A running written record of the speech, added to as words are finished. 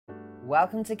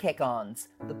Welcome to Kick-Ons,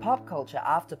 the pop culture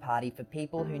after party for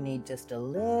people who need just a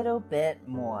little bit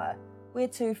more. We're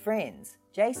two friends,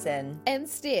 Jason and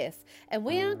Steph, and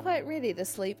we aren't quite ready to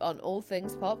sleep on all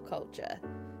things pop culture.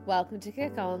 Welcome to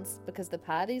Kick-Ons, because the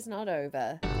party's not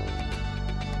over.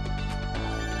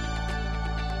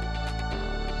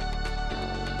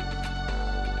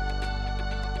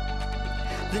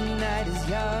 The night is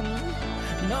young,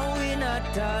 no we're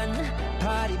not done.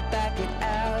 Party back at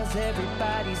ours,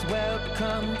 everybody's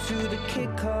welcome to the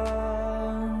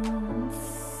Kick-Ons.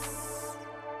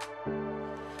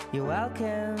 You're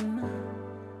welcome.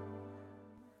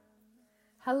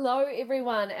 Hello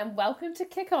everyone, and welcome to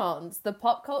Kick-Ons, the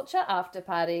pop culture after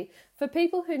party for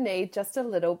people who need just a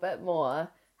little bit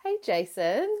more. Hey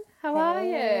Jason, how are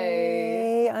you?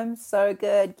 Hey, I'm so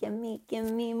good. Give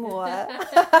me more.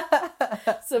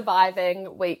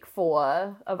 Surviving week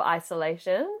 4 of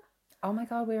isolation. Oh my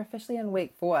God, we're officially in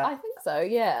week 4. I think so,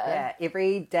 yeah. Yeah,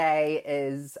 every day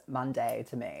is Monday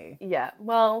to me. Yeah,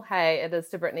 well, hey, it is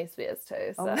to Britney Spears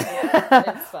too, so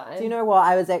it's fine. Do you know what?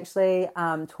 I was actually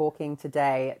talking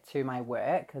today to my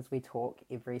work, because we talk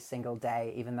every single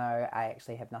day, even though I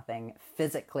actually have nothing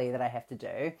physically that I have to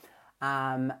do,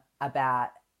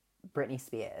 about Britney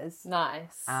Spears.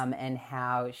 Nice. And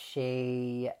how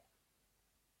she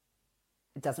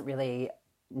doesn't really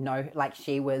know, like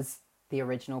she was the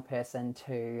original person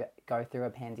to go through a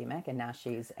pandemic, and now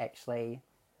she's actually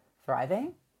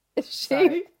thriving.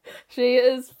 She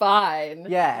is fine.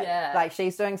 Yeah. Like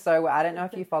she's doing so well. I don't know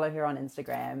if you follow her on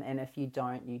Instagram, and if you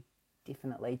don't, you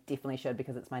definitely should,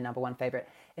 because it's my number one favorite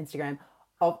Instagram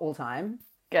of all time.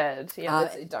 Good. Yeah,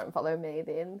 don't follow me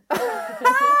then.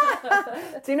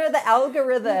 Do you know the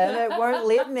algorithm? It won't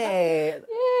let me.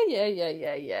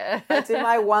 Yeah. I do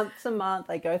my once a month.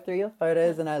 I go through your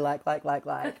photos and I like, and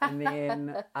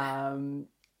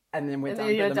then we're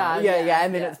done. You're for the done. month. Yeah,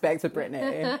 and then it's back to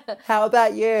Britney. How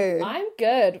about you? I'm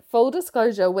good. Full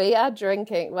disclosure, we are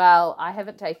drinking. Well, I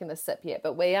haven't taken a sip yet,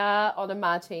 but we are on a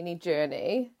martini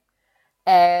journey.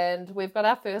 And we've got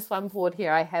our first one poured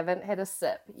here. I haven't had a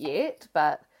sip yet,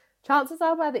 but chances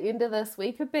are by the end of this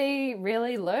we could be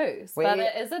really loose. But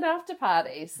it is an after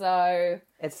party, so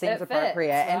it seems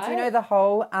appropriate. Fits, and right? do you know the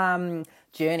whole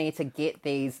journey to get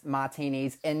these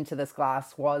martinis into this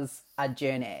glass was a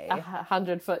journey.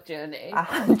 100-foot journey.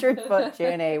 100-foot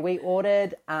journey. We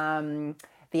ordered the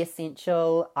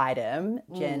essential item,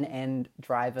 gin and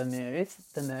dry vermouth.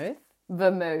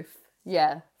 Vermouth.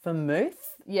 Yeah.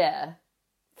 Vermouth? Yeah.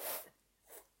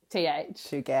 TH.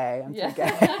 Too gay. I'm too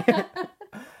gay.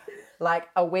 Like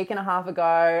a week and a half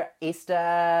ago,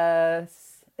 Easter.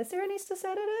 Is there an Easter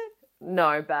Saturday?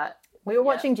 No, but we were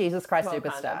watching Jesus Christ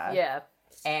Superstar. Kind of, yeah.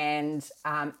 And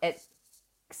it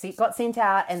got sent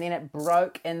out, and then it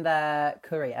broke in the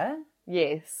courier.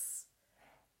 Yes.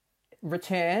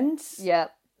 Returned.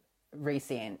 Yep.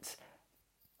 Resent.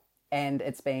 And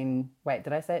it's been,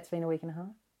 did I say it's been a week and a half?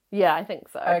 Yeah, I think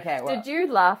so. Okay, well. Did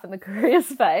you laugh in the courier's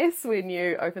face when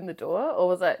you opened the door, or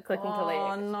was it clicking to leave?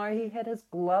 Oh, no, he had his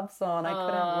gloves on. I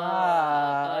couldn't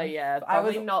laugh. Oh, yeah,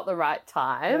 probably not the right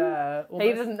time. Yeah,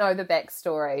 he didn't know the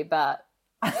backstory, but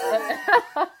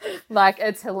like,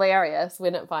 it's hilarious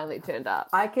when it finally turned up.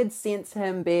 I could sense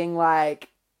him being like,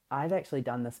 I've actually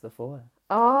done this before.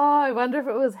 Oh, I wonder if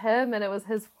it was him and it was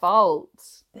his fault.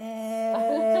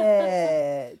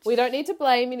 Bitch. We don't need to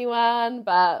blame anyone,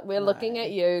 but we're looking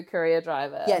at you, courier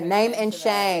driver. Yeah, name and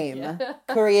shame. Yeah.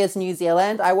 Couriers New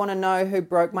Zealand. I want to know who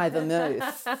broke my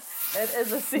vermouth. It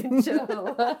is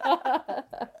essential.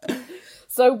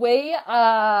 So we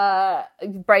are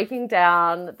breaking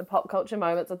down the pop culture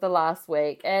moments of the last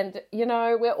week. And, you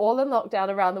know, we're all in lockdown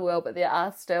around the world, but there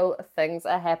are still things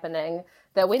are happening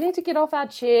that we need to get off our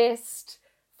chest,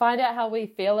 find out how we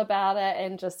feel about it,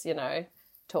 and just, you know,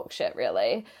 talk shit,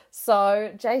 really.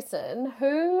 So, Jason,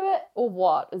 who or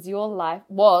what was your life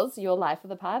of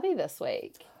the party this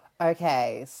week?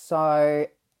 Okay, so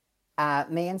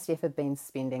me and Steph have been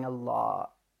spending a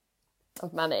lot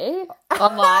of money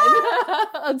online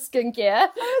on skincare. I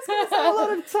was going to say a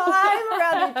lot of time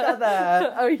around each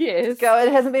other. Oh, yes.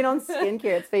 It hasn't been on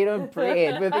skincare, it's been on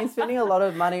bread. We've been spending a lot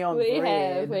of money on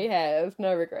bread. We have.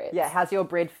 No regrets. Yeah, how's your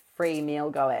bread-free meal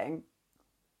going?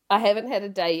 I haven't had a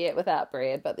day yet without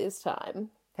bread, but there's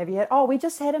time. Have you had... Oh, we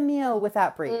just had a meal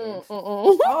without bread.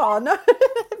 Oh, no.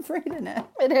 Bread in it.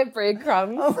 It had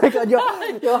breadcrumbs. Oh, my God.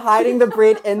 You're hiding the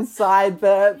bread inside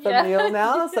the meal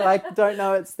now, so I don't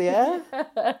know it's there.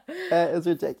 It was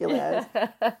ridiculous.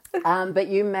 But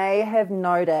you may have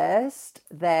noticed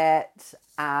that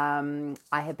I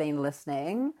have been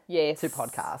listening to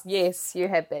podcasts. Yes, you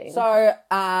have been. So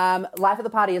Life of the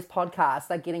Party is podcasts.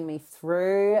 They're getting me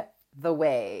through the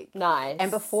week. Nice.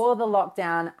 And before the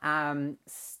lockdown,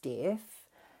 Steph,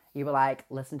 you were like,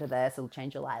 listen to this, it'll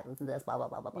change your life. Listen to this, blah, blah,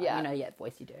 blah, blah, blah. Yeah. You know, yeah,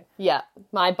 voice you do. Yeah,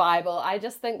 my Bible. I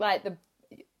just think like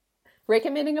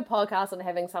recommending a podcast and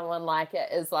having someone like it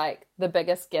is like the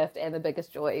biggest gift and the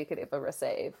biggest joy you could ever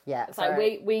receive. Yeah. It's like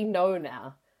we know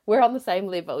now. We're on the same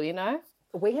level, you know?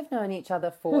 We have known each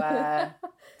other for 10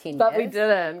 years. But we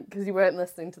didn't because you weren't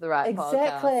listening to the right podcast.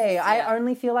 Exactly. Yeah. I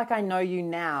only feel like I know you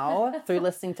now through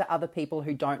listening to other people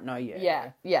who don't know you.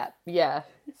 Yeah.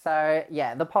 So,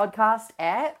 yeah, the podcast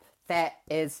app, that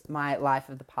is my life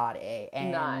of the party.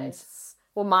 And Nice.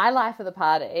 Well, my life of the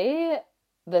party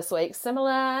this week,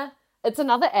 similar. It's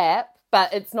another app,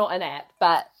 but it's not an app,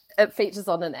 but it features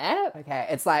on an app. Okay,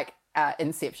 it's like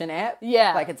Inception app.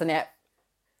 Yeah. Like it's an app.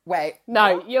 Wait.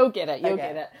 No, you'll get it. You'll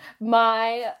Okay. get it.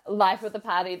 My life with the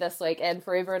party this week and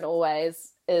forever and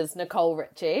always is Nicole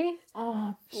Richie.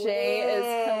 Oh, She is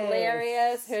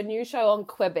hilarious. Her new show on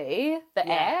Quibi, the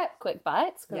Yeah. app, Quick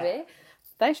Bites, Quibi. Yeah.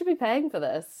 They should be paying for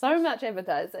this. So much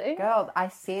advertising. Girl, I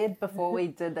said before we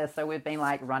did this, so we've been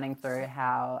like running through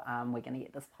how we're going to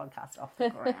get this podcast off the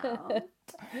ground.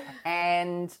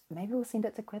 And maybe we'll send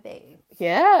it to Quibi.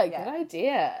 Yeah, good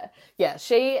idea. Yeah,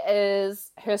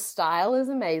 her style is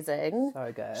amazing.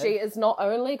 So good. She has not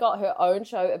only got her own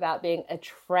show about being a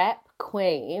trap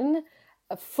queen,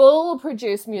 full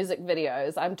produced music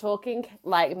videos. I'm talking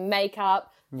like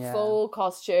makeup, Yeah. full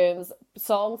costumes,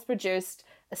 songs produced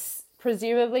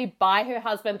presumably by her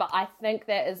husband, but I think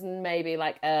that is maybe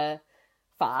like a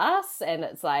farce, and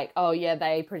it's like, oh yeah,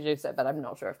 they produced it, but I'm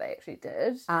not sure if they actually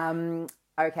did.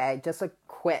 Okay, just a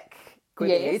quick Quibi.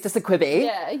 Yes. Just a Quibi.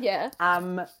 Yeah.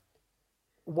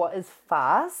 What is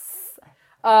farce?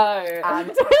 Oh,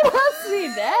 don't ask me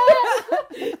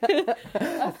that.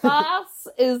 A farce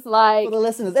is like, For the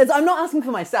listeners. I'm not asking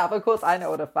for myself. Of course, I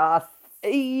know what a farce.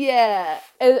 yeah.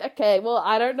 Okay, well,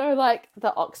 I don't know like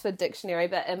the Oxford Dictionary,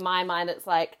 but in my mind it's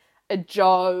like a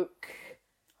joke.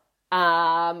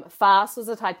 Farce was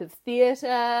a type of theatre,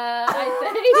 I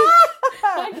think.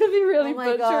 I could be really Oh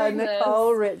my God, butchering Nicole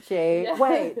this. Richie. Yeah.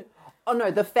 Wait. Oh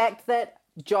no, the fact that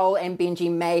Joel and Benji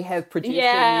may have produced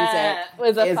Yeah, their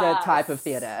was music a is a farce. type of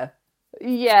theatre.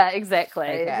 Yeah, exactly.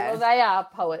 Okay. Well, they are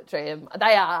poetry.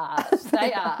 They are art.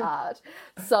 They are art.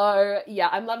 So, yeah,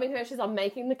 I'm loving her. She's on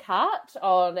Making the Cut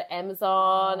on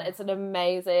Amazon. It's an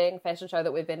amazing fashion show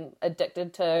that we've been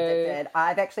addicted to.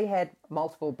 I've actually had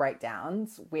multiple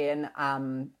breakdowns when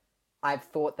I've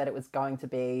thought that it was going to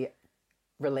be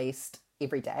released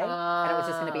every day and it was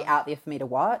just going to be out there for me to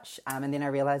watch, and then I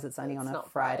realized it's only on a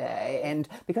not Friday. Friday. And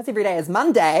because every day is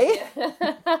Monday,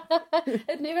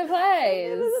 It never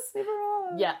plays. it's never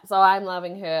on. Yeah, so I'm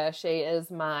loving her. She is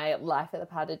my life at the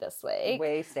party this week.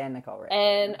 We stand Nicole Richie.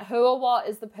 And who or what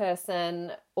is the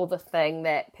person or the thing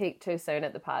that peaked too soon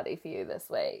at the party for you this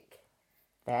week?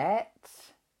 That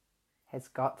has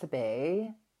got to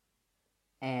be,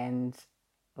 and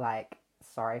like,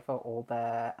 sorry for all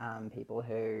the people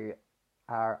who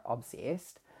are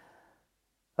obsessed,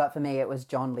 but for me it was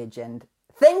John Legend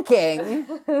thinking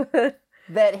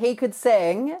that he could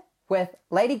sing with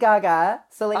Lady Gaga,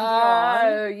 Celine Dion,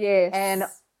 Oh, yes. and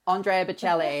Andrea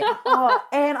Bocelli.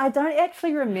 And I don't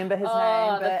actually remember his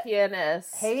name, the but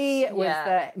pianist. he was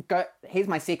Yeah. he's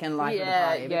my second life of the Yeah,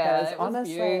 party, yeah, because it was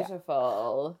honestly,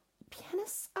 beautiful.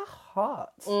 pianists are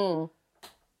hot.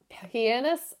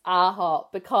 Pianists are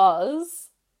hot because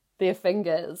their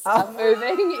fingers Oh. are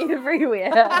moving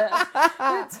everywhere.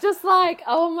 It's just like,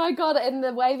 oh my God, and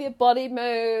the way their body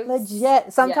moves.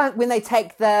 Legit. Sometimes when they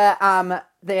take the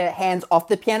their hands off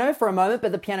the piano for a moment,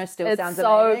 but the piano still It's sounds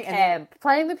so amazing. And then, camp.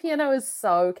 Playing the piano is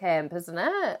so camp, isn't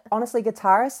it? honestly,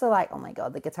 guitarists are like, oh my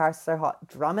God, the guitarist is so hot.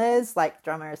 Drummers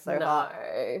are so hot.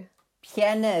 No.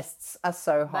 Pianists are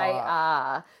so hot. They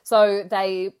are. So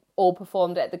they all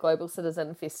performed at the Global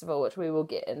Citizen Festival, which we will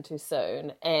get into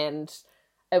soon. And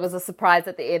it was a surprise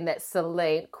at the end that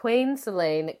Queen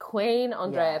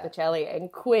Andrea Yeah. Bocelli,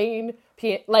 and Queen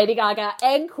Lady Gaga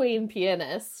and Queen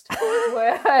pianist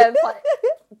were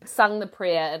sung the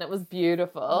prayer, and it was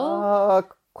beautiful. Oh,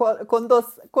 cuando,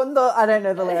 I don't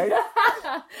know the lyrics.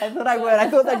 I thought I would. I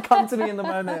thought they'd come to me in the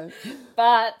moment.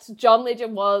 But John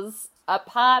Legend was a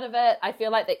part of it. I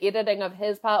feel like the editing of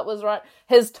his part was right.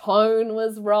 His tone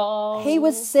was wrong. He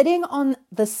was sitting on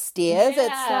the stairs. Yeah,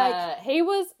 It's like, he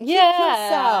was.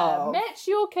 yourself. Match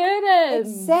your curtains.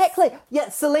 exactly. Yeah,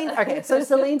 Celine. Okay, so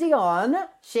Celine Dion,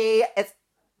 it's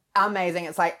amazing.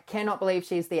 It's like, cannot believe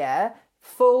she's there.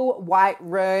 full white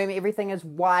room. Everything is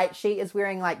white. She is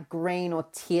wearing like green or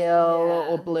teal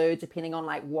or blue, depending on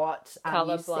like what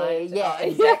you see. Yeah,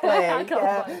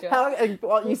 exactly.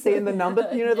 What you see in the number,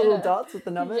 the little dots with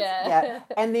the numbers. Yeah.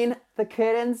 And then the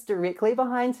curtains directly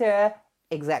behind her,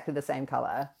 exactly the same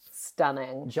color.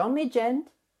 Stunning. John Legend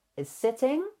is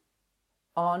sitting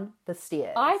on the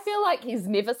stairs. I feel like he's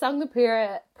never sung the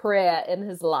prayer in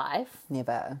his life.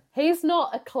 Never. He's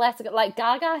not a classic. Like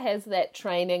Gaga has that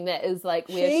training that is like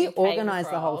where she organized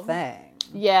came the whole from. thing.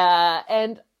 Yeah,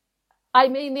 and I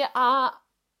mean I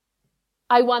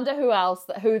wonder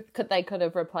who they could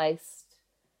have replaced.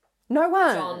 No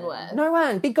one. John with. No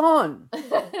one. Be gone.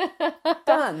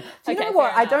 Done. Do you know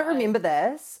what? I don't remember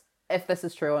this, if this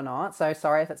is true or not. So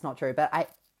sorry if it's not true, but I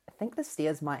think the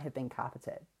stairs might have been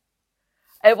carpeted.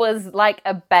 It was like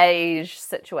a beige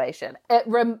situation.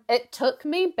 It took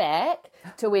me back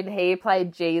to when he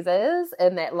played Jesus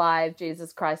in that live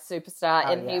Jesus Christ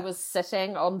Superstar, and he was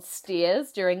sitting on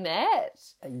stairs during that.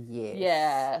 Yes.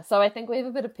 Yeah. So I think we have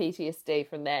a bit of PTSD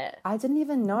from that. I didn't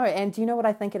even know. And do you know what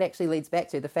I think it actually leads back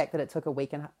to? The fact that it took a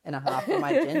week and a half for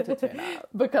my gin to turn up.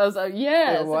 Because, so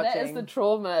that is the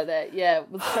trauma that,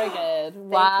 was triggered.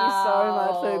 Thank you so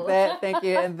much for that. Thank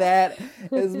you. And that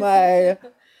is my...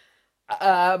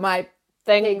 my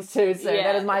peak too soon.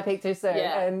 That is my peak too soon.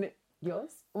 And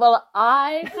yours? Well,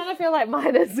 I kind of feel like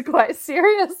mine is quite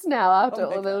serious now after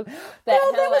all that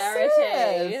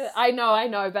hilarity. I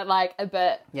know, but like a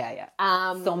bit. Yeah.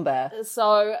 Somber.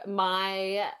 So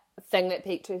my thing that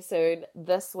peaked too soon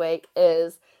this week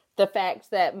is the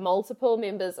fact that multiple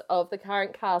members of the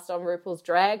current cast on RuPaul's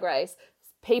Drag Race,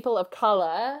 people of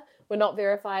colour, were not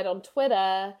verified on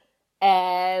Twitter.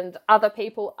 And other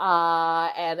people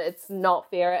are, and it's not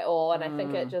fair at all. And I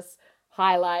think it just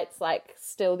highlights, like,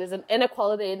 still there's an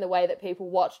inequality in the way that people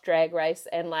watch Drag Race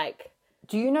and, like...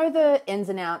 Do you know the ins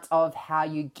and outs of how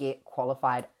you get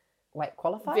qualified?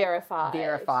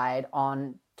 Verified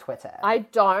on Twitter. I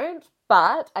don't,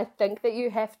 but I think that you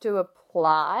have to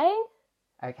apply.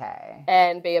 Okay.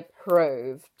 And be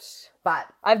approved. But...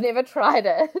 I've never tried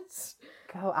it.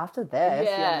 Go after this.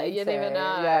 Yeah, you never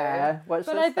know. Yeah. But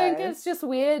I think it's just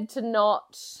weird to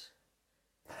not...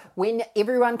 When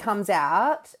everyone comes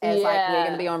out as like, we're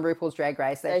going to be on RuPaul's Drag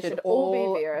Race, they should all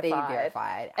be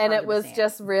verified. 100%. And it was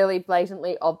just really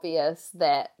blatantly obvious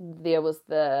that there was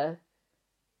the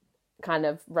kind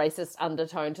of racist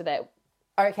undertone to that.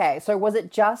 Okay, so was it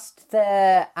just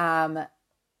the...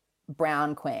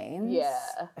 brown queens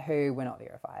who were not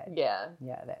verified? Yeah,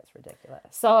 that's ridiculous.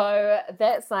 So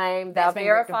that's they're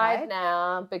verified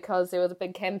now because there was a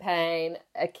big campaign.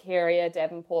 Aquaria,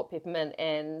 Davenport, Peppermint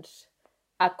and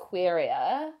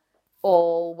Aquaria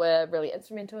all were really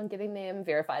instrumental in getting them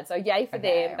verified. So yay for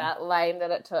them, but lame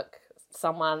that it took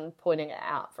someone pointing it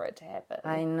out for it to happen.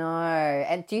 I know.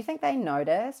 And do you think they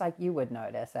notice? Like, you would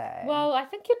notice, eh? Well, I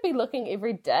think you'd be looking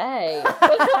every day.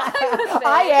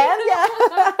 I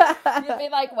am, You'd be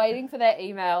like waiting for that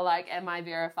email, like, am I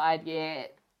verified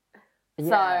yet?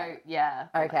 So, yeah.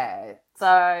 Okay.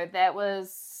 So that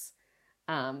was,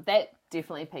 that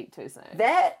definitely peaked too soon.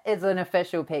 That is an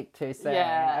official peak too soon.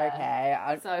 Yeah.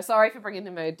 Okay. So sorry for bringing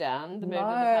the mood down, the mood of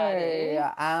the party.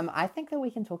 I think that we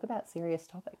can talk about serious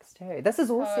topics too. This is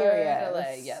all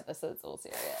serious. Yeah, this is all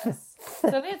serious. So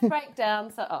let's break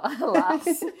down.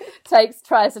 Lars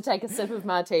tries to take a sip of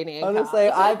martini. Honestly,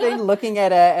 I've been looking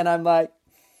at it and I'm like,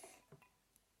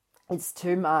 it's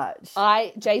too much.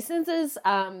 Jason's is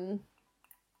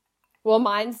well,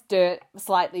 mine's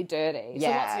slightly dirty.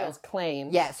 Yeah. So what's yours?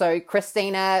 Clean. Yeah, so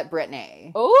Christina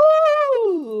Brittany.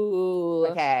 Ooh.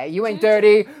 Okay, you ain't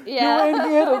dirty. Yeah. You ain't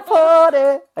here to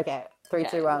party. Okay, 3,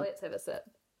 2, 1. Let's have a sip.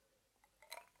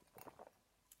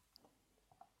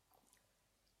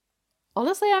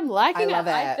 Honestly, I'm liking it.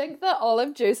 I think the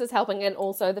olive juice is helping, and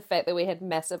also the fact that we had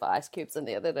massive ice cubes in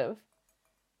there that have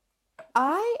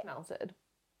melted.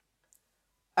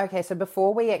 Okay, so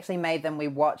before we actually made them, we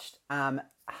watched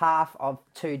half of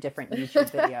 2 different YouTube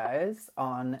videos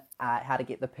on how to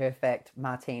get the perfect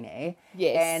martini.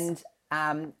 Yes.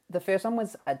 And the first one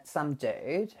was some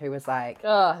dude who was like...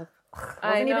 I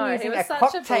know. Even using he was a such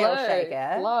cocktail a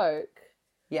shaker. bloke.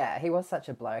 Yeah, he was such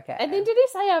a bloke. And then did he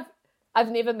say, I've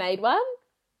never made one?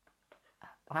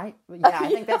 I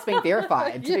think that's been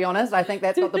verified, to be honest. I think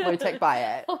that's got the blue tick by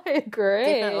it. I agree.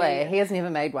 Definitely. He has never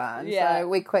made one. Yeah. So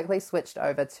we quickly switched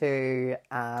over to...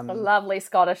 a lovely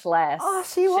Scottish lass. Oh,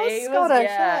 she was Scottish,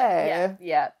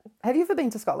 yeah. Have you ever been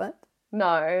to Scotland?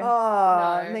 No.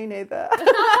 Oh, no. Me neither.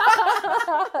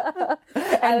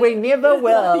 And we never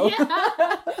will.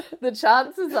 The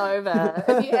chance is over.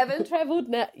 If you haven't travelled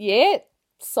yet,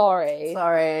 Sorry.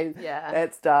 Sorry. Yeah.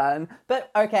 It's done.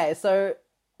 But okay, so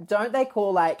don't they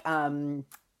call like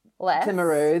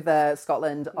Timaru the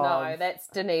Scotland of... No, that's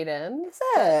Dunedin. Is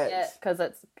it? Because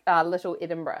it's Little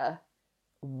Edinburgh.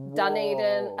 Whoa.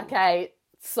 Dunedin. Okay,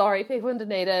 sorry people in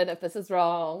Dunedin if this is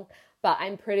wrong, but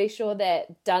I'm pretty sure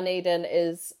that Dunedin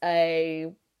is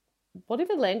a...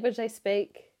 whatever language they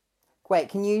speak. Wait,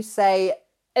 can you say...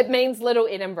 It means Little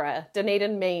Edinburgh.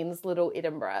 Dunedin means Little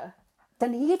Edinburgh.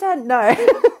 Dunedin? No.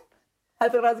 I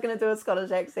thought I was going to do a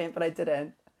Scottish accent, but I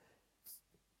didn't.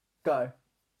 Go.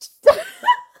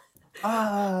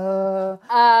 I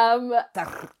know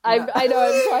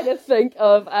I'm trying to think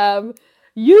of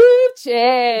you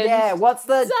changed. Yeah, what's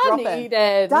the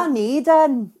Dunedin.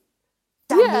 Dunedin.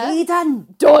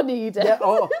 Dunedin. Dunedin. Yeah,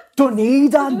 oh,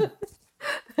 Dunedin.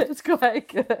 That's quite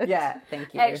good. Yeah,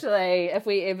 thank you. Actually, if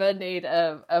we ever need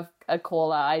a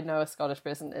caller, I know a Scottish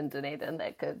person in Dunedin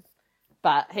that could.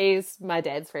 But he's my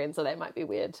dad's friend, so that might be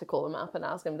weird to call him up and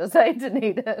ask him to say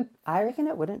Dunedin. I reckon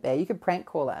it wouldn't be. You could prank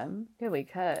call him. Yeah, we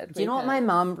could. Do you know what my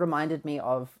mum reminded me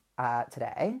of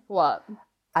today? What?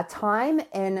 A time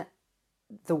in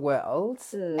the world,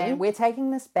 and we're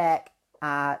taking this back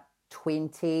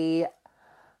 23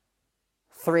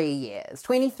 years.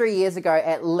 23 years ago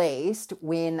at least,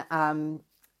 when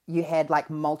you had like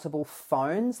multiple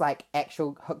phones, like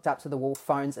actual hooked up to the wall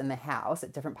phones in the house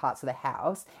at different parts of the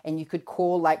house, and you could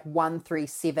call like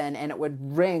 137 and it would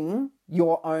ring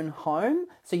your own home.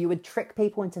 So you would trick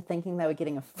people into thinking they were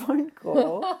getting a phone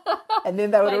call, and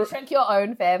then they would like trick your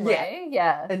own family.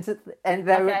 Yeah. And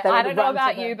they would, I don't know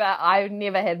about you, but I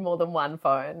never had more than one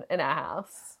phone in our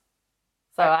house.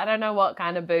 So I don't know what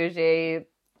kind of bougie.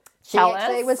 She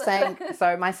actually was saying,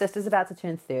 so my sister's about to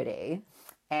turn 30.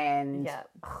 And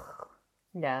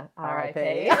yeah,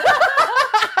 R.I.P.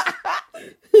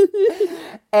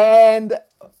 and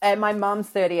at my mum's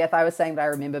 30th, I was saying that I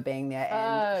remember being there,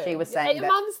 and she was saying your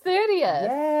mum's 30th.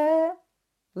 Yeah,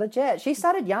 legit. She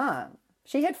started young.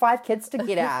 She had 5 kids to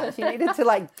get out. She needed to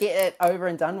like get it over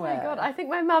and done with. Oh my god, I think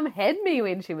my mum had me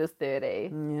when she was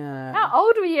 30. Yeah. How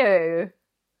old were you?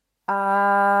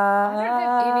 I don't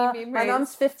have any memories. My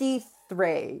mum's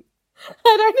 53. I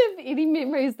don't have any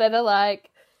memories that are like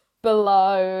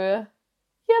below.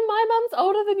 Yeah, my mum's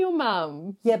older than your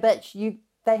mum. Yeah, but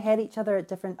they had each other at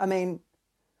different... I mean,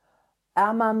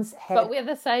 our mums had... But we're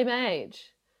the same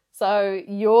age. So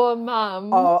your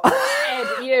mum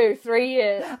had you 3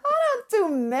 years. I don't do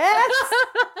maths.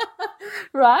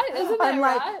 Right? Isn't that I'm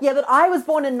like, right? yeah, but I was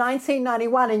born in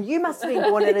 1991 and you must have been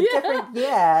born in a different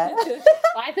year.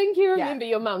 I think you remember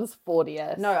your mum's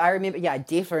 40th. No, I remember, I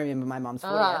definitely remember my mum's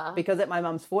 40th because at my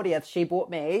mum's 40th, she bought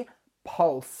me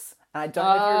Pulse. And I don't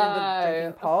know if you remember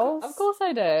drinking Pulse. Of course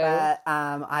I do. But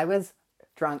I was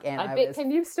drunk and I bet, was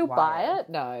can you still buy it?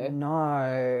 No.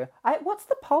 No. What's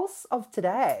the Pulse of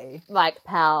today? Like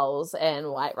Pals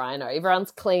and White Rhino.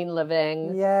 Everyone's clean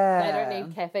living. Yeah. They don't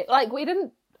need caffeine. Like we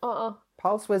didn't...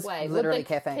 Pulse was literally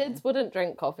caffeine. Kids wouldn't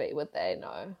drink coffee, would they? No.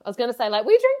 I was going to say, like,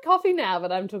 we drink coffee now,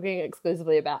 but I'm talking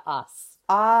exclusively about us.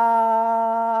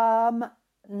 No.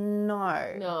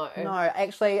 No.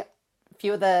 Actually, a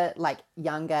few of the, like,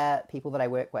 younger people that I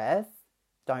work with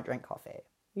don't drink coffee.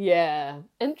 Yeah.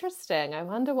 Interesting. I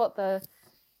wonder what the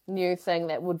new thing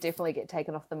that will definitely get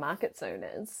taken off the market soon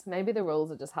is. Maybe the rules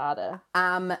are just harder.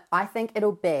 I think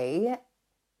it'll be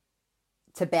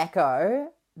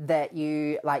tobacco that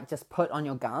you like just put on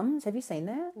your gums. Have you seen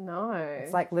that? No.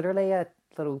 It's like literally a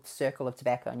little circle of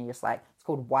tobacco and you just like, it's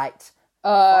called white.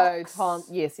 Oh,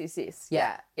 yes.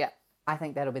 Yeah. I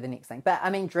think that'll be the next thing. But I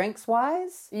mean, drinks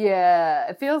wise. Yeah.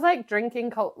 It feels like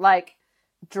the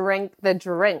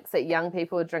drinks that young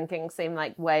people are drinking seem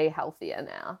like way healthier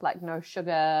now. Like no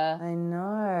sugar. I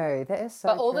know. That is so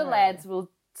But all true. the lads will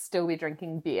still be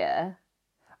drinking beer.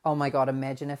 Oh my God.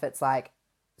 Imagine if it's like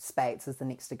Spates is the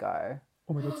next to go.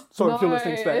 Oh my God. Sorry if you're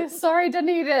listening, Spates. Sorry,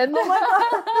 Dunedin. Oh my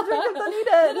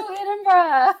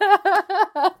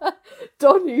God.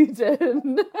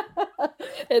 Dunedin.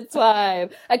 It's fine.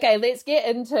 Okay, let's get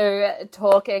into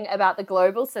talking about the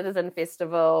Global Citizen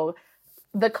Festival,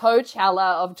 the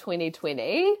Coachella of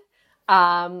 2020.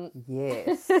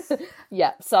 Yes.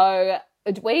 Yeah, so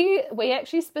we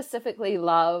actually specifically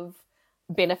love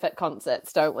benefit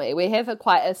concerts, don't we? We have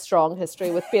quite a strong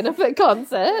history with benefit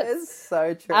concerts. It's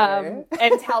so true. And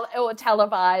or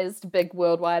televised big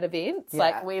worldwide events. Yeah.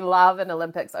 Like we love an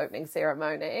Olympics opening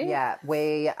ceremony. Yeah,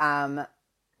 we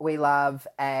love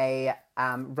a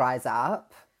Rise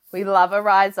Up. We love a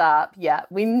Rise Up. Yeah,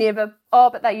 we never.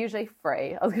 Oh, but they're usually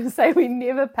free. I was going to say we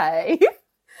never pay.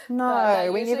 No,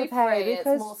 we usually never pay free,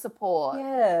 because it's more support.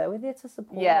 yeah, we're there to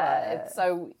support. Yeah,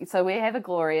 so we have a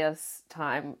glorious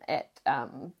time at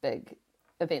big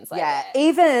events like that.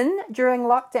 even during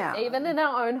lockdown. Even in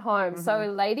our own home. So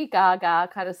Lady Gaga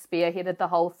kind of spearheaded the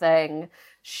whole thing.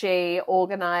 She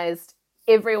organised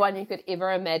everyone you could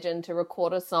ever imagine to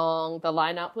record a song. The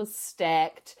lineup was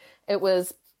stacked. It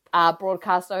was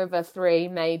broadcast over 3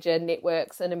 major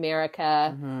networks in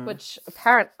America, which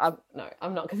I'm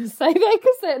not going to say that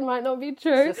because that might not be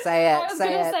true. Just say it. I was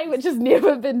going to say which has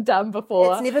never been done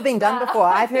before. It's never been done before.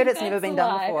 I've heard it's never been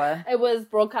done before. It was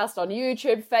broadcast on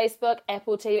YouTube, Facebook,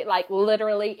 Apple TV, like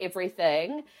literally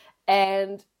everything.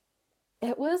 And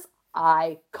it was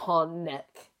iconic.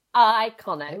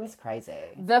 Iconic. It was crazy.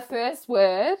 The first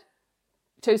word,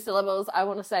 2 syllables, I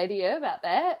want to say to you about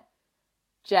that.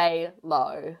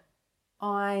 J-Lo.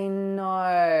 I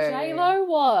know. J-Lo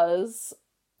was...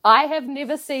 I have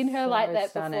never seen her like that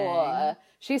stunning. before.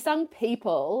 She sung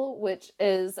People, which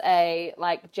is a,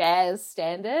 like, jazz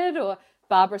standard, or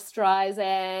Barbara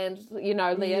Streisand, you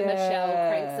know, Leah Michelle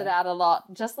cranks it out a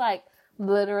lot. Just, like,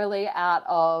 literally out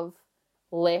of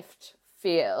left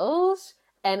field.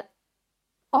 And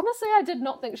honestly, I did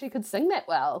not think she could sing that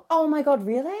well. Oh my God,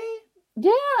 really?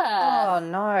 Yeah. Oh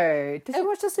no. Did you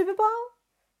watch the Super Bowl?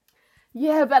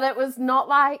 Yeah, but it was not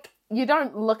like, you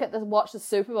don't watch the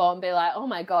Super Bowl and be like, oh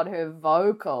my God, her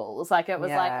vocals. Like, it was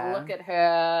like, look at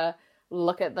her,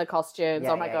 look at the costumes,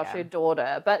 oh my gosh, her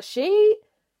daughter. But she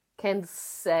can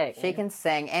sing. She can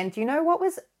sing. And do you know what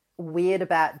was weird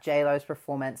about J-Lo's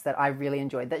performance that I really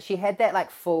enjoyed? That she had that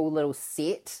like full little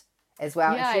set as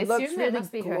well. Yeah, and she I looked assume that really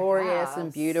must be her glorious and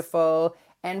house. beautiful.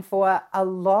 And for a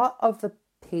lot of the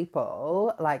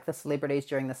people, like the celebrities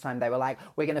during this time, they were like,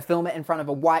 we're going to film it in front of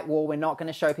a white wall. We're not going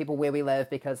to show people where we live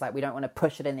because like we don't want to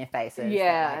push it in their faces.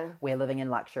 Yeah. That, like, we're living in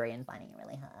luxury and finding it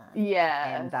really hard.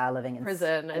 Yeah. And living in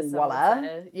prison, as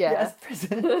squalor. Yeah. Yes,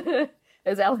 prison.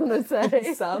 As Ellen would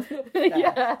say. Some.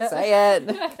 Yeah. Say it.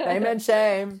 Name and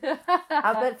shame.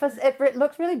 But it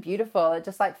looked really beautiful. It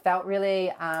just like felt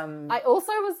really... I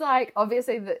also was like,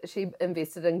 obviously that she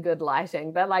invested in good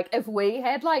lighting, but like if we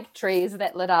had like trees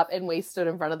that lit up and we stood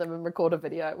in front of them and recorded a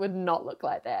video, it would not look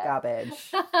like that.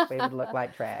 Garbage. We would look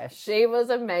like trash. She was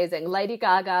amazing. Lady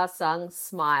Gaga sung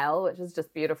Smile, which is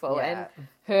just beautiful. Yeah. And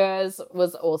hers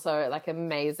was also like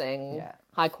amazing,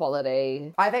 high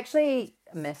quality. I've actually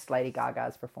missed Lady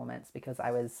Gaga's performance because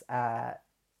I was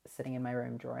sitting in my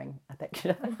room drawing a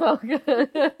picture.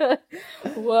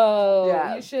 Whoa.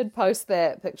 Yeah. You should post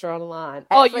that picture online.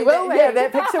 Actually, you will? Yeah,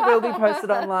 that picture will be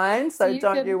posted online, so You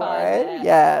don't can you find worry. it.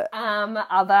 Yeah.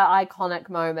 Other iconic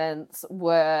moments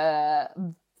were,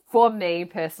 for me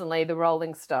personally, the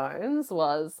Rolling Stones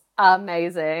was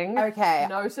amazing. Okay.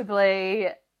 Notably,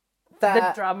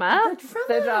 the drummer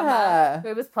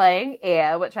who was playing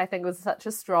Air, which I think was such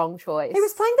a strong choice. He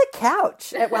was playing the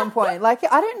couch at one point. Like,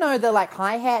 I don't know the like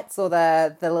hi-hats or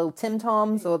the little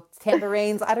tim-toms or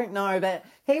tambourines. I don't know, but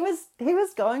he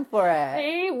was going for it.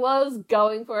 He was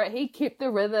going for it. He kept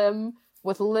the rhythm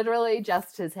with literally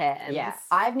just his hands. Yeah.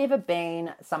 I've never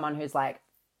been someone who's like,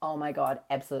 oh my God,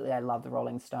 absolutely, I love the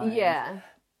Rolling Stones. Yeah.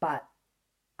 But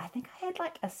I think I had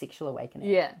like a sexual awakening.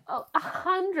 Yeah. Oh,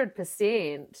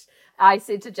 100%. I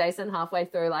said to Jason halfway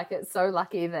through, like, it's so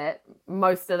lucky that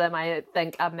most of them, I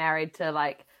think, are married to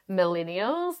like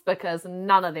millennials because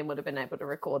none of them would have been able to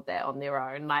record that on their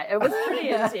own. Like, it was pretty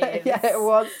intense. Yeah, it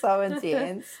was so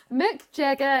intense. Mick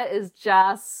Jagger is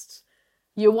just,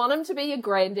 you want him to be your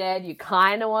granddad. You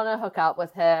kind of want to hook up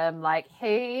with him. Like,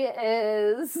 he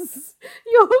is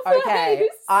your face.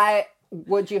 Okay,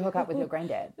 would you hook up with your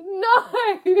granddad? No.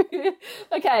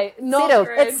 Okay, not settled.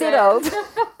 granddad. It's settled.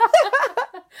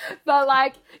 But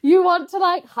like, you want to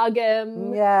like hug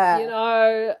him. Yeah. You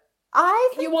know, I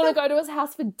think you want to go to his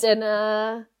house for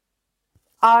dinner.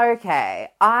 Okay.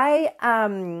 I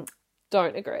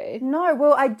Don't agree. no,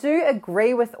 well, I do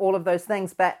agree with all of those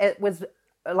things, but it was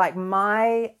like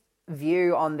my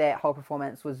view on that whole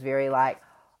performance was very like,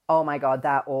 oh my God,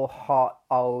 they're all hot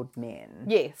old men.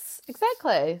 Yes,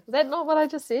 exactly. Is that not what I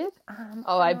just said?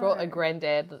 I brought a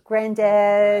granddad.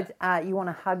 Granddad, you want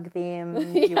to hug them.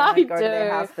 You Yeah, want I to go to their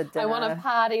do. house for dinner. I want to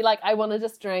party. Like, I want to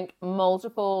just drink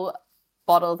multiple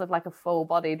bottles of like a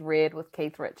full-bodied red with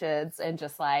Keith Richards and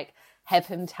just like have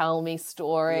him tell me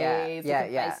stories. Yeah, We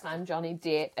could yeah. FaceTime Johnny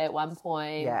Depp at one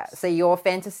point. Yeah. So your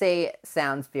fantasy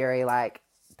sounds very like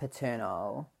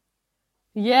paternal.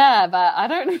 Yeah, but I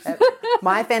don't know.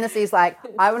 My fantasy is like,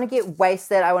 I want to get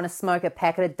wasted. I want to smoke a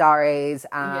packet of durries.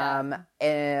 And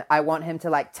I want him to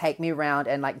like take me around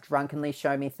and like drunkenly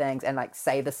show me things and like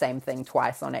say the same thing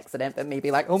twice on accident, but me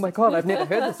be like, oh my God, I've never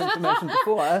heard this information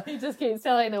before. He just keeps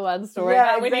telling the one story Yeah,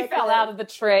 about when he exactly. fell out of the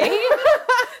tree.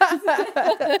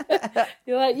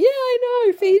 You're like, yeah, I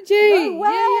know, Fiji. No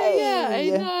way. Yeah, I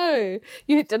know.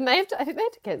 Didn't they have to? I think they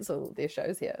had to cancel their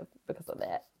shows here because of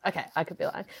that. Okay, I could be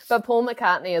lying. But Paul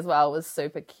McCartney as well was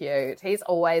super cute. He's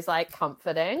always like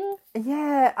comforting.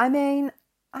 Yeah, I mean,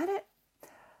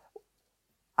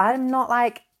 I'm not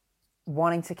like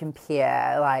wanting to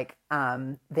compare like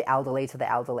the elderly to the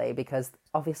elderly because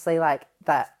obviously like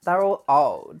that they're all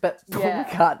old, but Paul Yeah.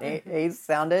 McCartney, he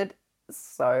sounded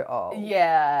so old.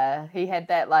 Yeah, he had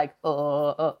that like.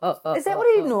 Is that what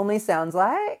he normally sounds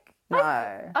like?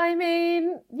 No. I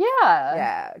mean, yeah.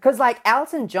 Yeah, because like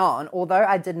Elton John, although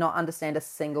I did not understand a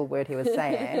single word he was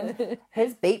saying,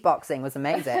 his beatboxing was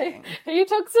amazing. He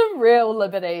took some real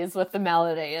liberties with the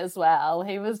melody as well.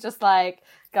 He was just like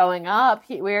going up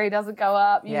where he doesn't go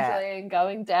up usually and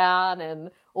going down, and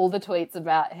all the tweets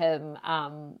about him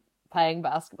playing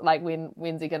basketball, like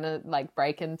when's he gonna like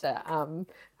break into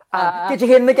Did you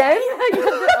hear him again?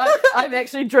 I'm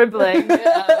actually dribbling.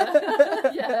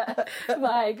 Yeah,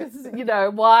 like, you know,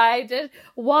 why did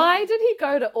he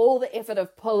go to all the effort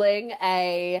of pulling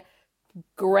a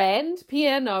grand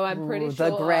piano? I'm pretty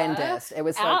sure The grandest. It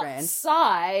was so grand.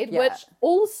 Outside, Yeah. which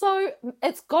also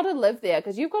it's got to live there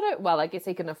because you've got to. Well, I guess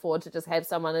he can afford to just have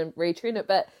someone and retune it,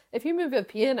 but if you move a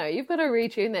piano, you've got to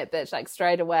retune that bitch like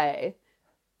straight away.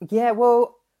 Yeah,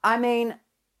 well, I mean,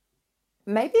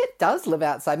 maybe it does live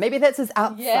outside. Maybe that's his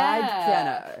outside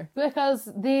piano. Because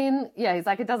then, he's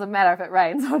like, it doesn't matter if it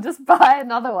rains, I'll just buy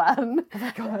another one. Oh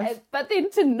my gosh. But then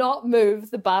to not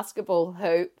move the basketball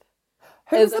hoop.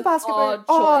 Who's is the an basketball? odd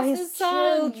Oh, choice. his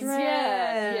sons. children.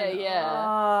 Yeah.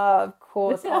 Oh, of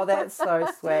course. Oh, that's so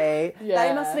sweet. Yeah.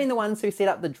 They must have been the ones who set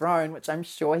up the drone, which I'm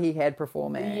sure he had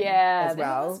performing as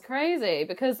well. That's crazy.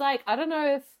 Because, like, I don't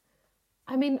know if,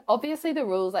 I mean, obviously the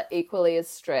rules are equally as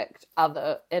strict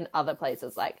in other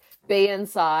places. Like, be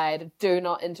inside, do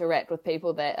not interact with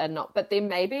people that are not. But then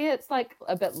maybe it's like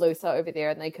a bit looser over there,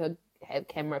 and they could have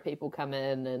camera people come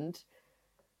in and.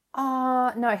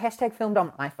 No, hashtag filmed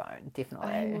on iPhone, definitely.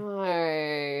 I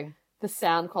know the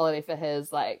sound quality for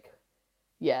his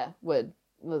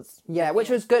was which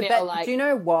was good. better, But like, do you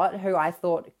know who I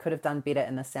thought could have done better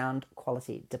in the sound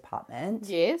quality department?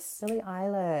 yes, Billie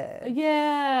Eilish.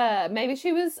 yeah, maybe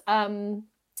she was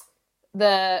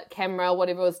the camera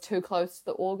whatever was too close to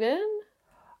the organ.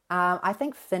 I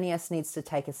think Phineas needs to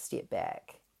take a step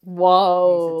back.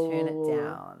 Whoa, He needs to turn it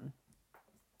down.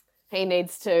 He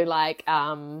needs to like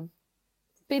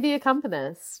be the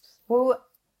accompanist. Well,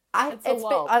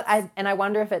 I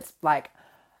wonder if it's like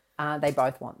they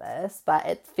both want this, but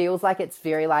it feels like it's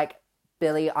very like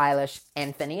Billie Eilish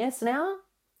and Phineas now.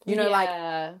 You know, like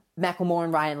Macklemore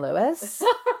and Ryan Lewis.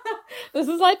 This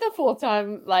is like the fourth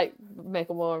time like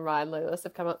Macklemore and Ryan Lewis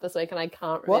have come up this week, and I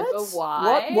can't remember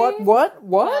why.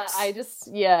 What? I just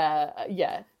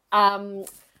yeah.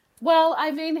 Well, I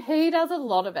mean, he does a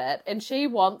lot of it, and she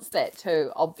wants that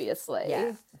too, obviously.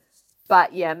 Yeah.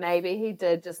 But yeah, maybe he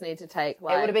did just need to take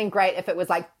like. It would have been great if it was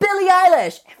like Billie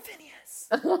Eilish and Phineas.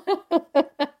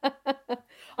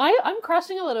 I'm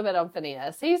crushing a little bit on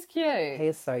Phineas. He's cute. He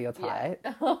is so your type.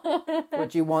 Yeah.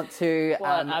 Would you want to? What,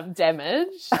 I'm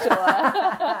damaged.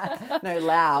 No,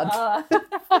 loud.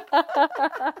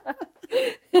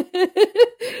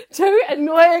 Too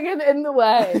annoying and in the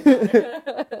way.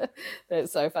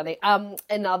 That's so funny.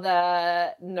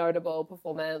 Another notable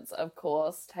performance, of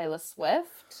course, Taylor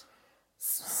Swift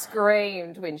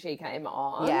screamed when she came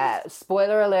on. Yeah,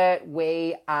 spoiler alert,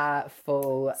 we are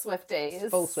full Swifties.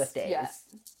 Full Swifties. Yeah.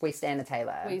 We stand a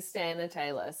Taylor. We stand a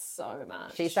Taylor so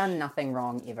much. She's done nothing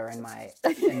wrong ever in my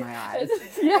eyes.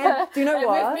 Yeah. And do you know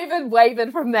what? We've never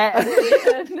wavered from that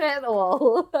at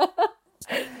all.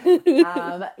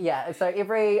 Yeah, so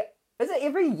every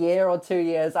year or 2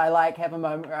 years I like have a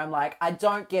moment where I'm like, I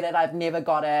don't get it, I've never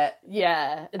got it.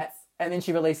 Yeah. And then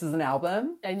she releases an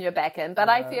album. And you're back in. But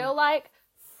I feel like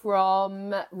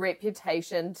from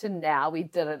Reputation to now, we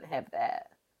didn't have that.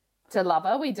 To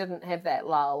Lover, we didn't have that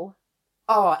lull.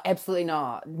 Oh, absolutely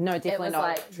not. No, definitely it was not.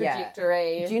 like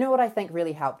trajectory. Yeah. Do you know what I think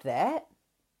really helped that?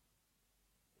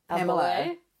 Pamela.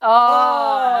 Boy?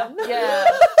 Oh, yeah.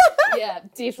 Yeah,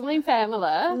 definitely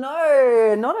Pamela.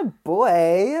 No, not a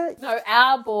boy. No,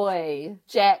 our boy,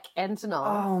 Jack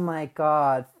Antonoff. Oh my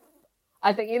God.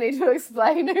 I think you need to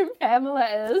explain who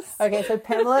Pamela is. Okay, so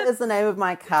Pamela is the name of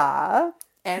my car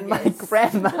and my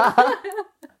grandma.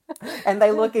 and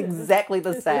they look exactly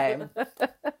the same.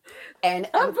 And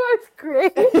I'm both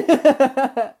great.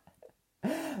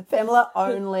 Pamela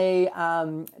only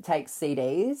takes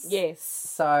CDs. Yes.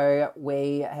 So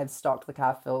we have stocked the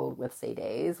car filled with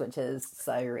CDs, which is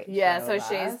so rich. Yeah, so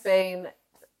she's been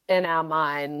in our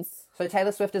minds. So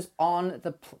Taylor Swift is on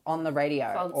the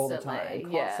radio all the Constantly,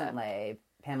 time. yeah. Constantly.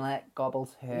 Pamela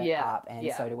gobbles her up,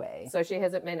 and so do we. So she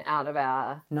hasn't been out of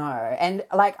our... No. And,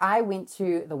 like, I went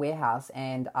to the warehouse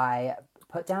and I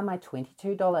put down my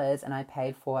 $22 and I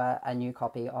paid for a new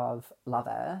copy of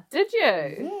Lover. Did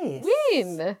you? Yes.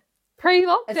 When?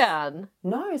 Pre-lockdown?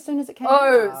 No, as soon as it came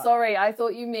Oh, out. sorry. I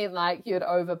thought you meant like you'd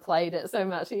overplayed it so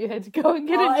much that you had to go and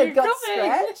get a new it got copy.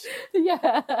 scratched?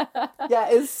 Yeah. Yeah,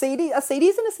 are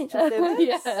CDs an essential service?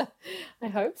 Yeah, I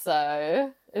hope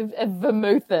so. If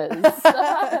vermouth is, then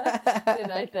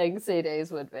I think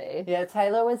CDs would be. Yeah,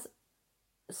 Taylor was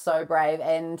so brave,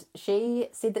 and she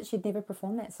said that she'd never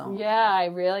perform that song. Yeah, I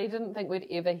really didn't think we'd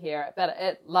ever hear it, but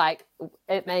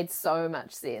it made so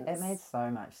much sense. It made so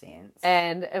much sense.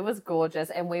 And it was gorgeous,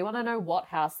 and we want to know what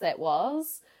house that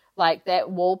was. Like, that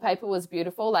wallpaper was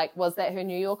beautiful. Like, was that her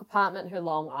New York apartment, her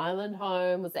Long Island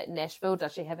home? Was that Nashville?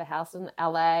 Does she have a house in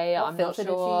LA? What I'm not filter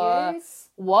sure. did she use?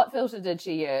 What filter did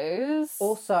she use?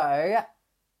 Also,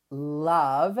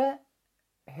 love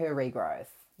her regrowth.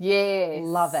 Yes.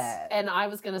 Love it. And I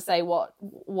was going to say,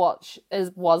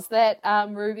 was that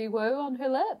Ruby Woo on her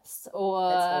lips?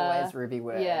 Or It's always Ruby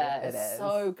Woo. yeah, it it's is.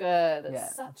 so good. It's Yeah.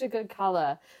 such a good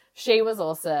color. She was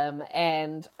awesome,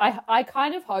 and I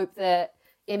kind of hope that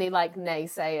any like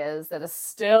naysayers that are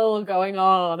still going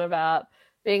on about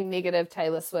being negative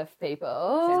Taylor Swift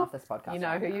people, Turn off this podcast. you know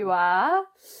right who now. you are.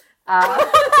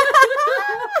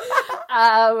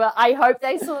 I hope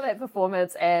they saw that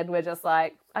performance and were just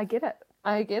like, I get it.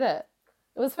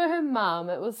 It was for her mum.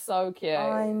 It was so cute.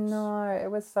 I know. It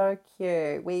was so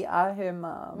cute. We are her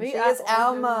mum. She are is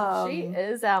our her- mum. She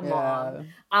is our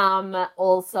mom.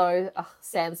 Also,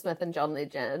 Sam Smith and John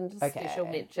Legend. Okay. Special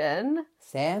mention.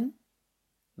 Sam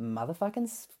motherfucking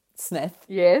Smith.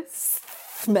 Yes.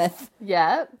 Smith.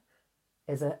 Yeah.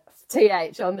 Is it?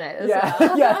 TH on that as Yeah.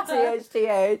 well. Yeah.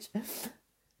 TH.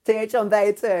 TH on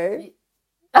they too.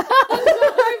 But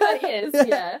yes,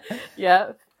 yeah.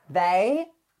 Yeah. They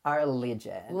are a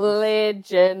legend.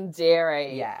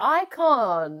 Legendary. Yeah.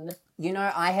 Icon. You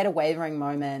know, I had a wavering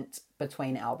moment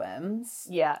between albums.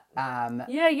 Yeah.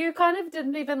 Yeah, you kind of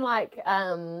didn't even like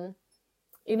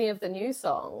any of the new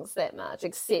songs that much,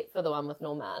 except for the one with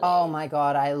Normani. Oh my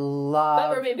god, I love.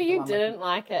 But remember, you didn't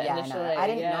like it Yeah, initially. I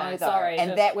didn't know though, Sorry, and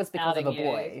just that was because of a outing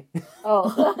boy. you.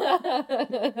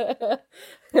 Oh,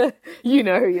 you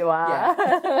know who you are.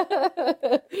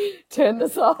 Turn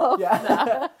this off.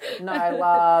 Yeah. No, I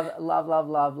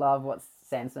love what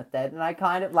Sam Smith did, and I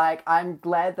kind of like. I'm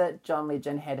glad that John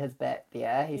Legend had his back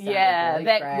there. He sounded really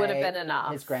that great. would have been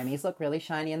enough. His Grammys look really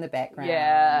shiny in the background.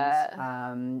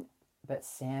 Yeah. But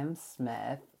Sam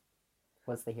Smith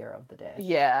was the hero of the day.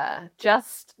 Yeah,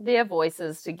 just their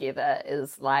voices together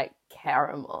is like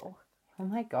caramel. Oh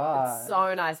my god. It's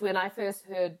so nice. When I first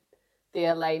heard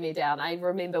their Lay Me Down, I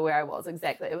remember where I was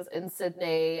exactly. It was in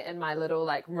Sydney in my little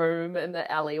like room in the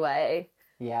alleyway.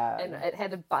 Yeah. And it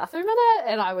had a bathroom in it,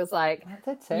 and I was like, I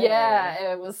did too.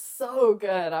 yeah, it was so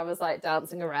good. I was like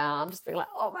dancing around, just being like,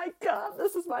 oh my god,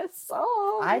 this is my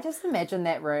song. I just imagine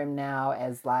that room now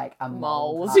as like a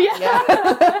Moles. hut.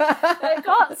 Yeah. It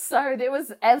got so, there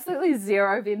was absolutely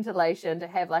zero ventilation to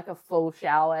have like a full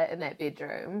shower in that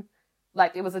bedroom.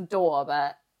 Like there was a door,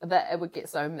 but it would get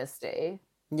so misty.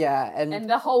 Yeah, And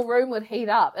the whole room would heat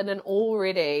up in an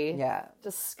already yeah.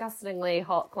 disgustingly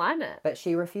hot climate. But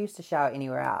she refused to shower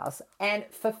anywhere else. And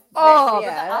for Oh, that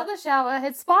but the year- other shower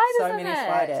had spiders So in many it.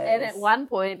 spiders. And at one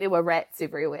point, there were rats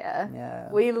everywhere. Yeah.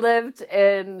 We lived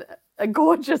in a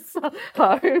gorgeous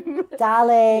home.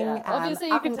 Darling. Yeah. Obviously,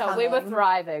 you up can and tell we were coming.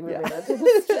 thriving. We lived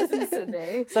in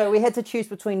Sydney. So we had to choose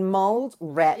between mold,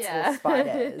 rats, Yeah. or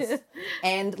spiders.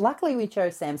 And luckily we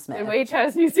chose Sam Smith. And we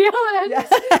chose New Zealand.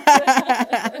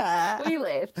 Yeah. We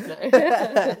left.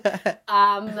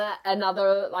 No.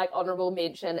 Another like honourable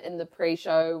mention in the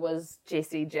pre-show was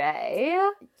Jessie J.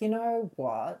 You know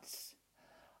what?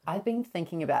 I've been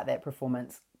thinking about that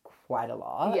performance quite a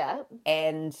lot. Yeah.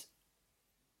 And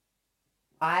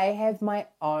I have my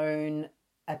own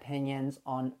opinions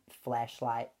on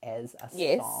Flashlight as a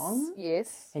Yes. song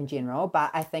Yes. in general,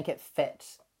 but I think it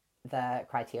fit the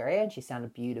criteria and she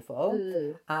sounded beautiful.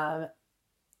 But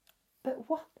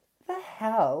what the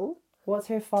hell was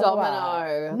her follow-up?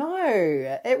 Domino.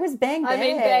 No, it was Bang Bang. I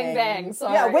mean, Bang Bang.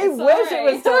 Sorry. Yeah, we wish it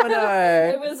was Domino.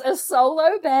 It was a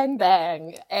solo Bang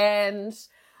Bang, and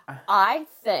I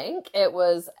think it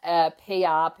was a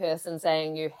PR person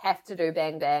saying you have to do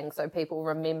Bang Dang so people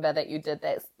remember that you did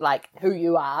that, like, who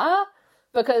you are.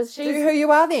 Because she's... Do Who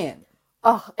You Are then.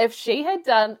 Oh, if she had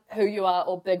done Who You Are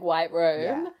or Big White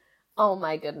Room, oh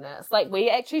my goodness. Like, we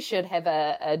actually should have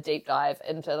a deep dive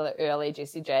into the early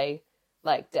Jessie J,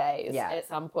 like, days at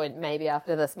some point, maybe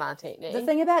after this martini. The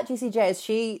thing about Jessie J is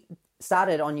she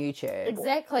started on YouTube.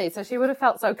 Exactly. So she would have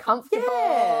felt so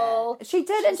comfortable. Yeah, she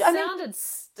did. She sounded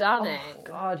stunning. Oh,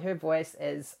 God, her voice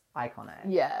is iconic.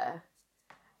 Yeah.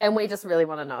 And we just really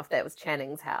want to know if that was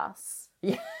Channing's house.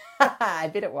 Yeah, I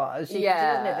bet it was. She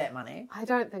doesn't have that money. I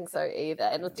don't think so either.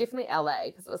 And it was definitely LA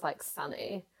because it was, like,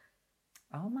 sunny.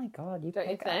 Oh my God, you don't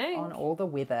pick you think? up on all the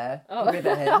weather,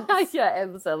 weather hints. Yeah,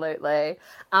 absolutely.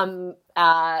 Our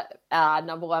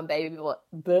number one baby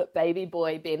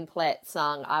boy Ben Platt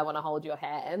sung "I Want to Hold Your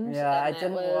Hand." Yeah, I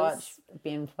didn't watch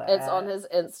Ben Platt. It's on his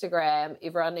Instagram.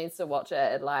 Everyone needs to watch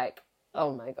it. And, like,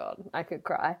 oh my God, I could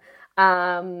cry.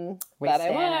 We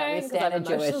stand a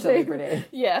Jewish celebrity.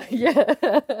 Yeah.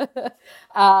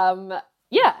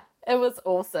 It was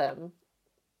awesome.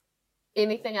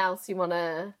 Anything else you want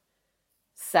to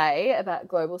say about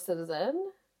Global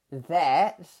Citizen?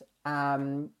 That,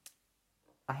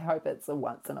 I hope it's a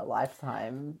once in a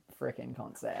lifetime freaking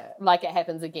concert. Like it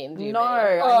happens again, do you mean?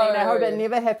 I hope it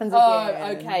never happens again.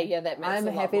 Oh, okay, yeah, that makes I'm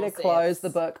a lot happy more to close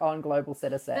sense. the book on Global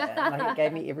Citizen. Like, it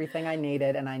gave me everything I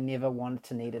needed and I never wanted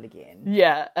to need it again.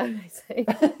 Yeah, amazing.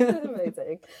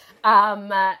 Amazing.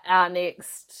 Our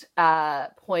next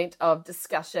point of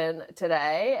discussion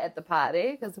today at the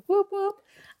party, because whoop whoop,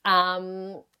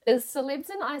 is celebs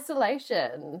in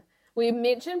isolation. We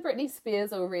mentioned Britney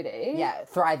Spears already. Yeah,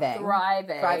 thriving.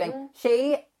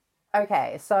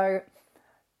 So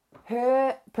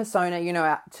her persona,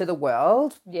 out to the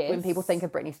world, when people think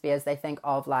of Britney Spears, they think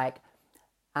of, like,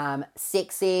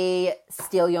 sexy,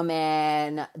 steal your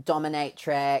man,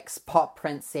 dominatrix, pop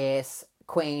princess,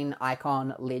 queen,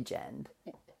 icon, legend.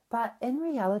 But in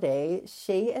reality,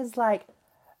 she is like,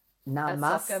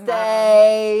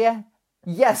 namaste.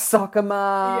 Yes, soccer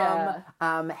mom.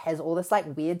 Yeah. Has all this,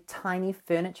 like, weird tiny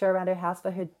furniture around her house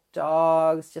for her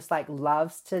dogs. Just, like,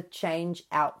 loves to change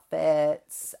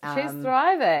outfits. She's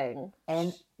thriving.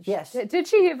 And yes, did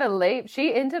she ever leave?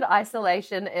 She entered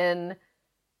isolation in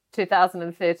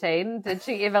 2013. Did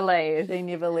she ever leave? She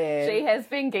never left. She has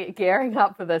been gearing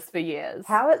up for this for years.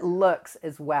 How it looks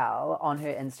as well on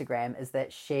her Instagram is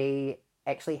that she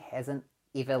actually hasn't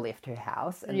ever left her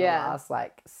house in the last,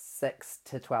 like, 6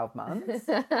 to 12 months.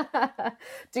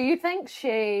 Do you think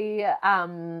she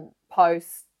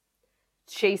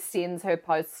sends her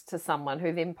posts to someone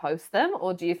who then posts them,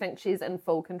 or do you think she's in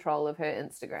full control of her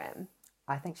Instagram?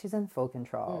 I think she's in full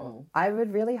control. I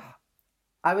would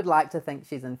like to think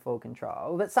she's in full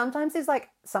control, but sometimes there's, like,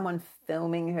 someone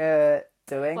filming her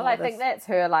doing. Well, I think that's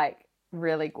her, like,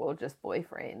 really gorgeous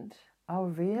boyfriend. Oh,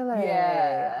 really?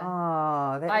 Yeah.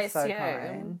 Oh, that's so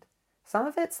kind. Some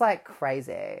of it's, like,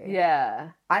 crazy.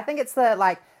 Yeah. I think it's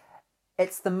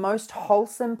it's the most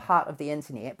wholesome part of the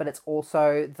internet, but it's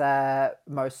also the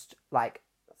most, like,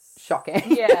 shocking.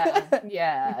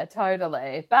 Yeah,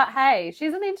 totally. But hey,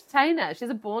 she's an entertainer. She's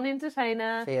a born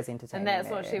entertainer. She is entertaining. And that's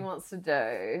what she wants to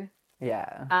do.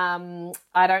 Yeah.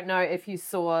 I don't know if you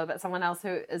saw, but someone else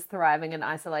who is thriving in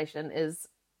isolation is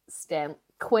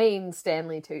Queen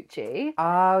Stanley Tucci.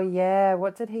 Oh, yeah.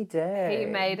 What did he do? He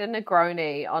made a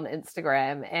Negroni on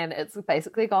Instagram, and it's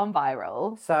basically gone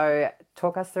viral. So,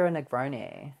 talk us through a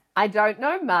Negroni. I don't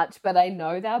know much, but I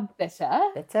know they're bitter.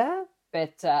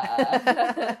 Bitter.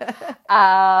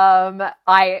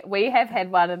 We have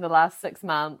had one in the last 6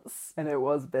 months. And it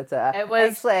was bitter. It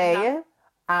was... Actually,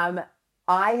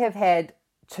 I have had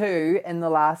 2 in the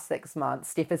last 6 months.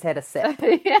 Steph has had a sip.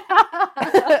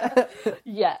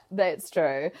 Yeah, that's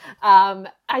true.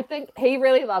 I think he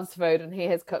really loves food and he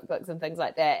has cookbooks and things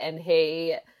like that, and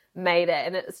he made it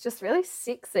and it's just really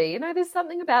sexy. There's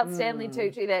something about Stanley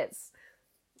Tucci that's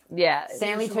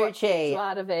Stanley Tucci.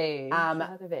 Joie de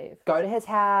vivre. Go to his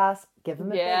house, give him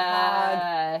a big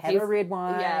hug, have a red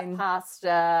wine. Yeah,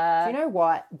 pasta. Do you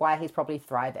know why he's probably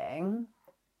thriving?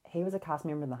 He was a cast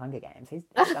member in the Hunger Games. He's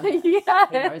done this. He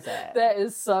knows it. That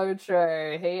is so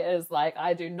true. He is like,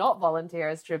 I do not volunteer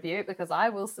as tribute because I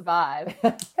will survive.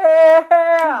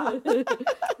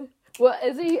 Well,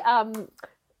 is he...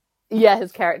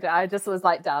 his character. I just was,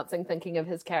 like, dancing, thinking of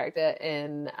his character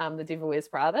in The Devil Wears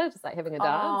Prada, just, like, having a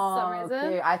dance for some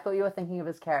reason. Cute. I thought you were thinking of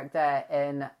his character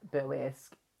in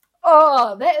Burlesque.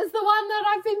 Oh, that is the one that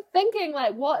I've been thinking.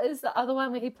 Like, what is the other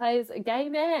one where he plays a gay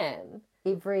man?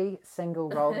 every single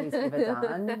role he's ever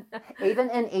done. Even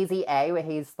in Easy A, where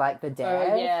he's like the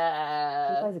dad. Oh,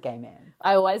 yeah. He plays a gay man.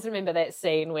 I always remember that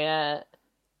scene where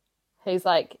he's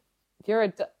like,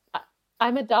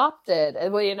 I'm adopted.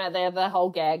 Well, you know, the whole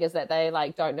gag is that they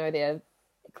like don't know their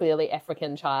clearly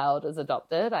African child is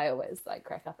adopted. I always like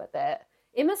crack up at that.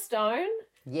 Emma Stone?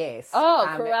 Yes. Oh,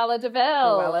 Cruella de Vil.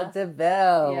 Cruella de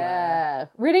Vil. Yeah.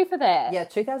 Ready for that? Yeah,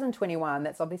 2021.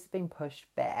 That's obviously been pushed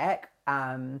back.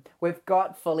 We've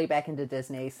got fully back into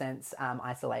Disney since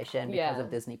isolation because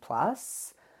of Disney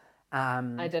Plus.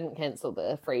 I didn't cancel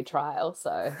the free trial,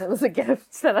 so it was a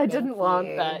gift that I didn't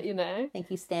want, but you know. Thank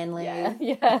you, Stanley.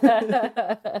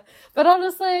 Yeah. But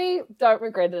honestly, don't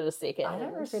regret it a second. I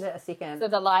don't regret it a second. So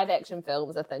the live action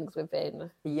films are things we've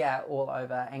been... Yeah, all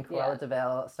over. And Cruella de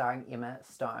Vil starring Emma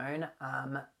Stone.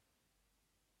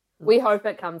 We hope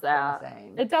it comes out.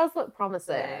 Promising. It does look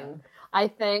promising. Yeah. I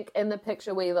think in the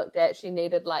picture we looked at, she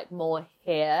needed like more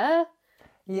hair.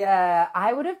 Yeah,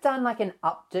 I would have done like an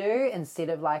updo instead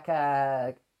of like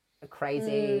a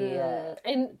crazy.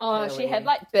 She had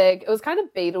like big. It was kind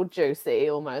of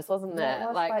Beetlejuicy almost, wasn't it? It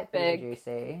was like big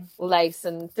Beetlejuicy. lace,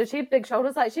 and did she have big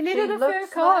shoulders? Like she needed a fur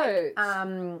coat.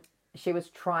 Like, she was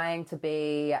trying to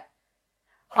be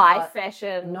high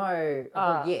fashion. No,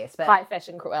 well, yes, but high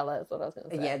fashion Cruella is what I was going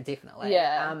to say. yeah, definitely.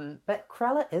 Yeah. But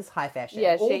Cruella is high fashion.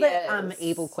 Yeah, all she the is.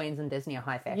 evil queens in Disney are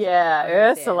high fashion. Yeah,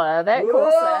 Ursula, that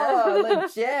Whoa,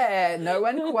 corset. legit. No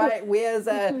one quite wears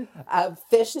a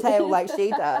fishtail like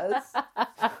she does.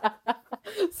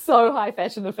 So high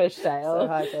fashion, a fishtail. So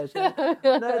high fashion.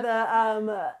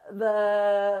 No,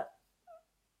 the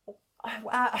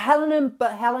Helena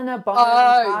Bonham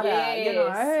Carter, yes, you know,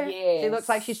 yes. she looks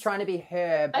like she's trying to be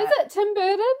her. But... Is it Tim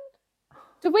Burton?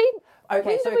 Did we? Okay,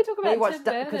 when so did we talk about watched Tim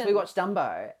Burton? because we watched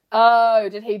Dumbo. Oh,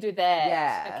 did he do that?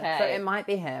 Yeah, Okay. so it might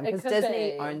be him because could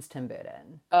Disney be. owns Tim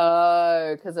Burton.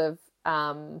 Oh, because of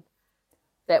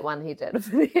that one he did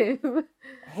for them.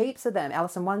 Heaps of them.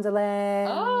 Alice in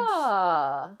Wonderland.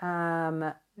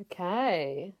 Oh.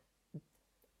 Okay.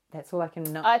 That's all I can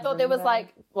know. I thought there was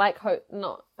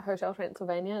not Hotel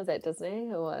Transylvania. Is that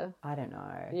Disney or? I don't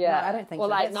know. Yeah, No, I don't think well,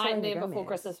 so. like That's Nightmare Selena Before Gomez.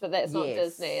 Christmas, but that's not Yes.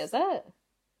 Disney, is it?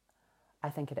 I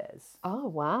think it is. Oh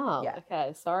wow. Yeah.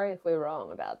 Okay, sorry if we're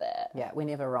wrong about that. Yeah, we're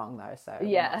never wrong though, so we're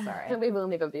Yeah, not sorry. we will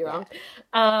never be wrong.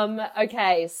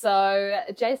 Okay, so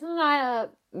Jason and I are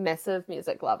massive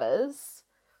music lovers.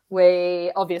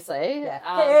 We obviously,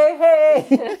 hey.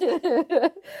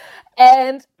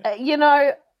 and you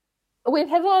know, we've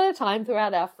had a lot of time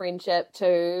throughout our friendship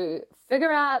to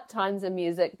figure out times in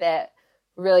music that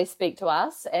really speak to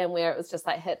us and where it was just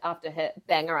like hit after hit,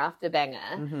 banger after banger.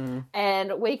 Mm-hmm.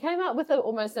 And we came up with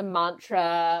almost a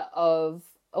mantra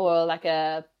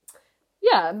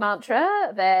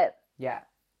mantra that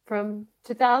from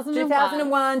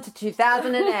 2001 to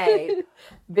 2008.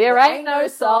 there ain't no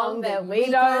song that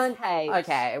we don't hate.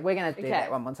 Okay, we're going to do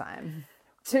that one more time.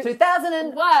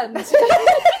 2001.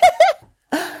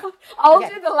 I'll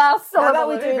do the last song. How about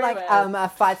we do like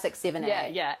 5, 6, 7,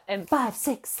 8? Yeah. And 5,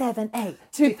 6, 7, 8.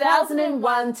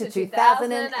 2001 to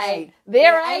 2008.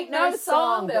 There ain't no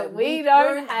song that we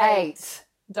don't hate.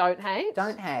 Don't hate?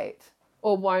 Don't hate.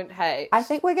 Or won't hate. I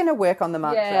think we're going to work on the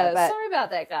mantra. Yeah, but... sorry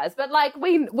about that, guys. But like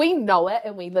we know it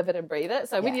and we live it and breathe it.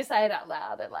 So when you say it out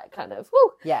loud, it like kind of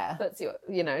puts you,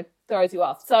 throws you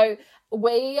off. So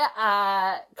we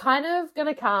are kind of going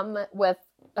to come with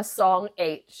a song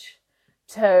each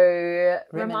to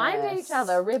remind each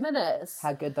other, reminisce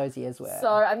how good those years were. So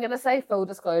I'm going to say full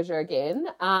disclosure again.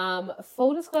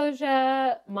 Full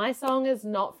disclosure, my song is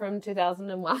not from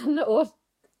 2001 or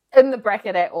in the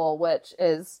bracket at all, which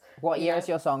is... What year is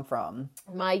your song from?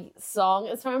 My song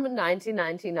is from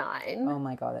 1999. Oh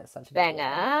my God, that's such a banger.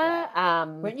 Yeah.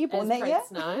 Weren't you born that year?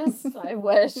 Knows, I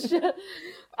wish.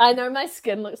 I know my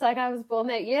skin looks like I was born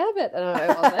that year, but no, I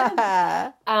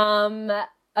wasn't.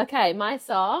 Okay, my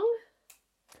song...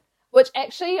 Which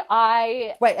actually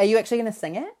Wait, are you actually going to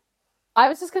sing it? I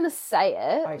was just going to say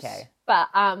it. Okay. But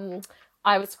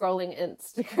I was scrolling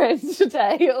Instagram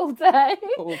today all day.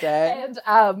 All day.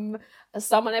 And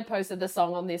someone had posted the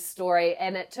song on their story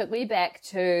and it took me back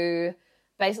to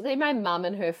basically my mum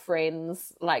and her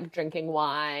friends like drinking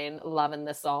wine, loving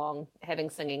the song, having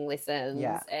singing lessons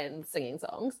and singing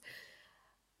songs.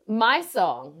 My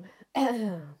song,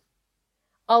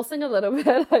 I'll sing a little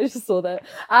bit, I just saw that,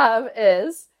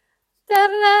 is... Da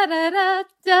da da da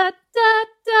da da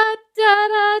da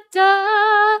da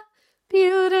da,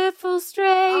 beautiful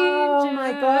stranger. Oh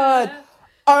my God!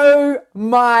 Oh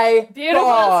my Beautiful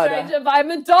God. Stranger by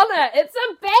Madonna. It's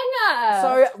a banger.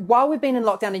 So while we've been in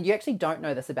lockdown, and you actually don't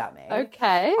know this about me.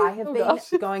 Okay. I have been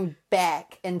going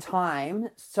back in time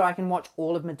so I can watch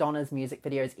all of Madonna's music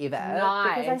videos ever.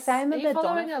 Nice. Because I say I'm a Are you Madonna.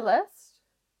 following a list?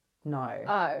 No.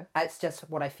 Oh. It's just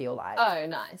what I feel like. Oh,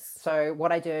 nice. So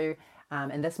what I do,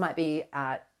 and this might be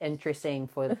interesting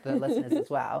for the listeners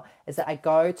as well, is that I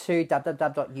go to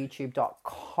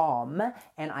www.youtube.com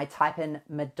and I type in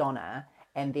Madonna,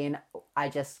 and then I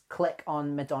just click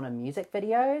on Madonna music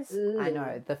videos. I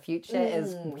know, the future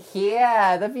is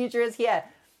here. The future is here.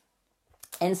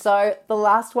 And so the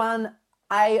last one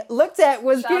I looked at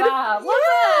was beautiful.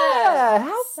 Yeah.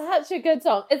 Such a good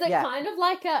song. Is it kind of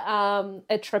like a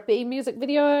trippy music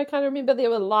video? I kind of remember there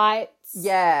were lights.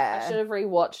 Yeah. I should have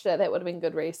rewatched it. That would have been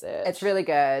good research. It's really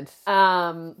good.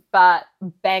 But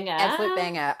banger. Absolute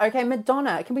banger. Okay,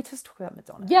 Madonna. Can we just talk about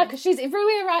Madonna? Yeah, because she's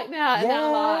everywhere right now in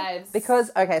our lives.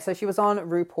 Because, okay, so she was on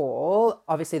RuPaul,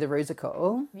 obviously the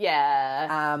Rusical.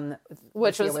 Yeah.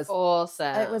 Which was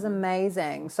awesome. It was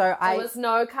amazing. So There was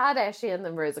no Kardashian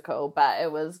in Rusical, but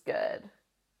it was good.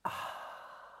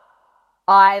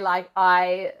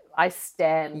 I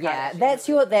stand. Yeah,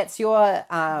 Kardashian that's your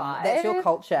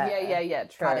culture. Yeah.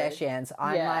 True. Kardashians.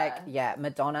 I'm like,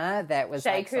 Madonna. That was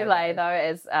Shea like Coulee though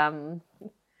is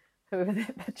who were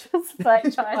that bitches?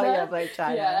 Blake China. Oh yeah, Blake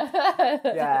China.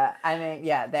 Yeah. I mean,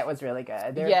 that was really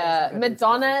good.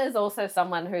 Madonna is also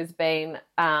someone who's been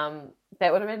that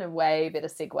would have been a way better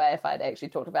segue if I'd actually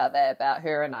talked about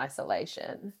her in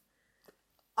Isolation.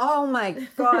 Oh my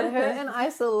God, her in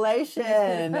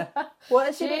Isolation. What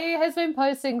is she has been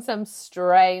posting some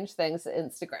strange things to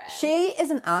Instagram. She is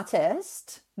an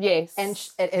artist. Yes. And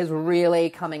it is really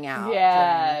coming out.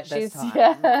 Yeah. She's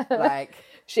like,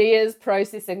 she is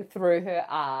processing through her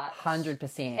art.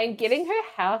 100%. And getting her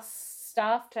house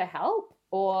staff to help?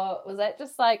 Or was that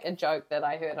just like a joke that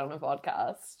I heard on a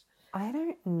podcast? I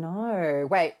don't know.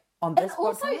 Wait. On this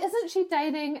also, podcast? isn't she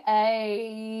dating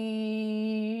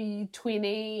a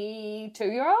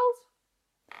 22-year-old?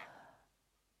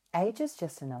 Age is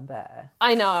just a number.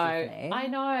 I know. Stephanie. I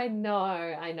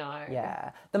know.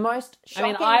 Yeah. The most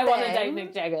shocking I want to date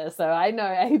Mick Jagger, so I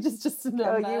know age is just a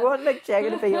number. Oh, you want Mick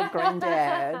Jagger to be your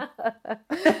granddad.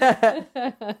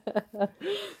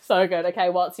 So good. Okay,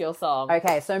 what's your song?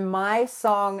 Okay, so my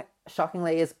song,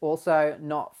 shockingly, is also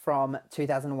not from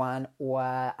 2001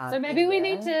 or... so maybe we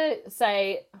need to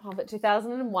say, but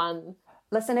 2001...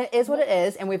 Listen, it is what it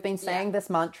is, and we've been saying this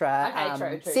mantra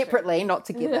true, separately, not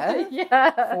together,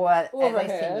 for at least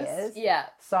 10 years. Yeah.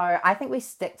 So I think we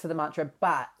stick to the mantra,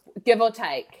 but... Give or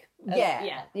take.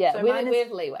 Yeah. So we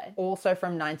have leeway. Also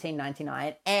from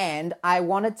 1999, and I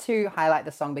wanted to highlight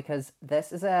the song because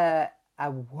this is a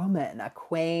woman, a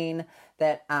queen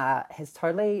that has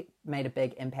totally made a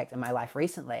big impact in my life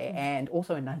recently, and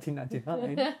also in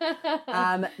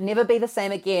 1999. Never Be the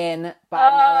Same Again by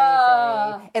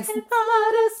Melanie C. It's not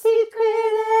a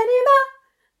secret anymore.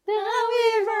 Now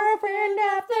we're a friend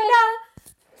after that.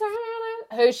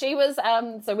 Who she was,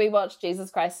 so we watched Jesus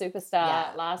Christ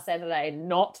Superstar last Saturday,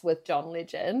 not with John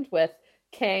Legend, with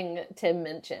King Tim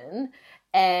Minchin.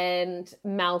 And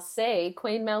Mel C,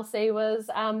 Queen Mel C was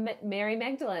Mary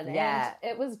Magdalene. And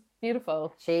it was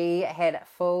beautiful. She had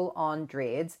full on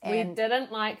dreads. And we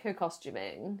didn't like her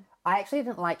costuming. I actually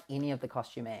didn't like any of the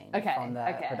costuming from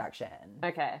the production.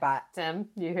 Okay. But Tim,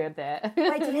 you heard that.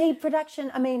 Wait, did he production?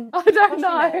 I mean, I don't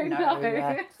know.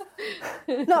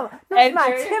 No, not Andrew,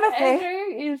 my Timothy.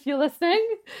 Andrew, if you're listening,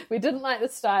 we didn't like the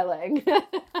styling.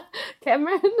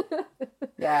 Cameron?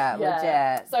 Yeah,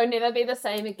 legit. So Never Be the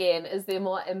Same Again. Is there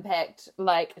more impact?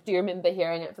 Like, do you remember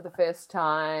hearing it for the first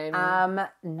time?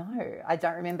 No, I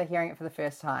don't remember hearing it for the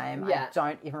first time. Yeah. I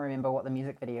don't even remember what the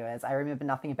music video is. I remember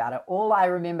nothing about it. All I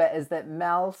remember is that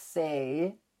Mel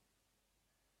C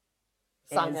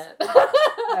sung it.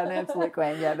 An absolute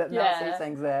queen. Yeah, that Mel C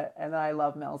sings it, and I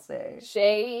love Mel C.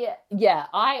 She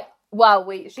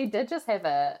did just have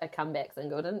a comeback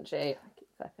single, didn't she?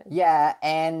 Yeah,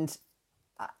 and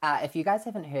if you guys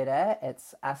haven't heard it,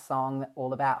 it's a song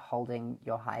all about holding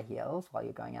your high heels while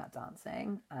you're going out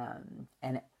dancing,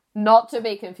 and not to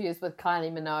be confused with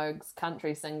Kylie Minogue's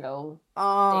country single,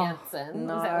 Dancing.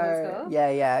 No. Is that what it's called?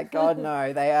 Yeah. God,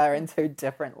 no. They are in two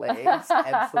different leagues.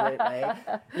 Absolutely.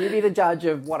 You be the judge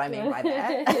of what I mean by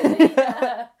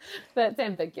that. That's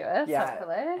ambiguous,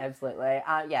 hopefully. Absolutely.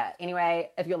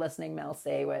 Anyway, if you're listening, Mel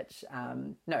C, which,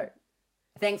 no.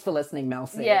 Thanks for listening, Mel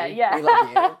C. Yeah. We love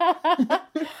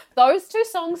you. Those two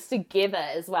songs together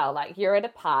as well. Like, you're at a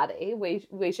party.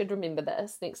 We should remember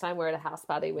this. Next time we're at a house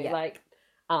party, we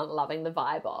aren't loving the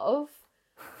vibe of.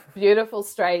 beautiful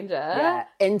stranger. Yeah.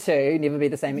 Into Never Be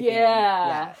the Same Again.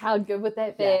 Yeah. How good would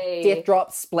that be? Yeah. Death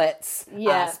Drop, Splits,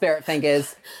 Spirit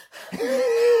Fingers.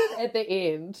 At the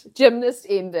end. Gymnast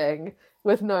ending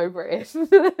with no breath.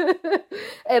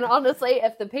 And honestly,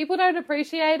 if the people don't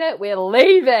appreciate it, we're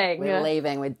leaving.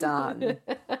 We're done.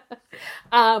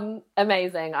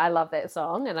 Amazing. I love that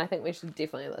song, and I think we should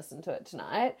definitely listen to it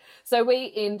tonight. So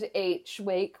we end each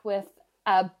week with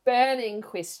a burning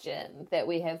question that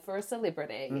we have for a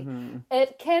celebrity. Mm-hmm.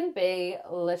 It can be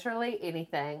literally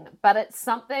anything, but it's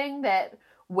something that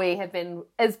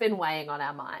has been weighing on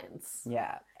our minds.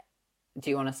 Yeah. Do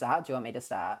you want to start? Do you want me to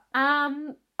start?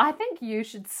 I think you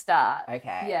should start.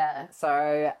 Okay. Yeah.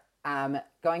 So,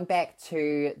 going back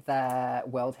to the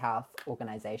World Health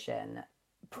Organization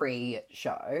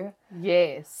pre-show.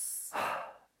 Yes.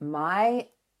 My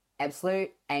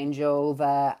absolute angel,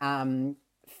 the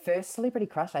first celebrity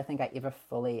crush I think I ever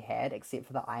fully had, except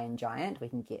for the Iron Giant. We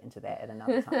can get into that at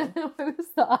another time. Who's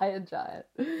the Iron Giant?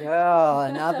 Girl,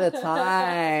 another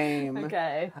time.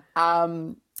 Okay.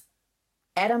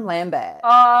 Adam Lambert.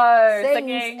 Oh,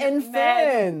 sings in Mad.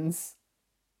 Ferns.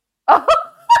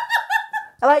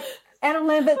 Like Adam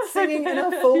Lambert singing in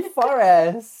a full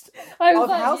forest I was of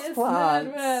like,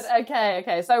 houseplants. yes, word.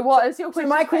 Okay. So what is your question?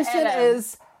 So my for question Adam?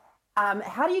 is,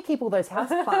 how do you keep all those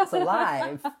houseplants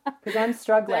alive? Because I'm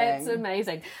struggling. That's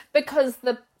amazing. Because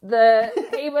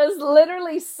he was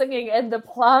literally singing and the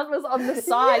plant was on the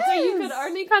side, so you could Yes.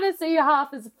 only kind of see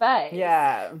half his face.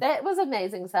 Yeah. That was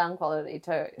amazing sound quality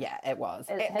too. Yeah, it was.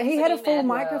 Him He had a singing full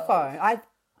Mad microphone.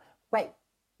 Wait,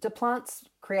 do plants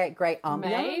create great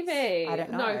ambience? Maybe. I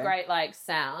don't know. No great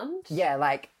sound. Yeah,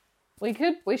 like We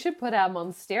should put our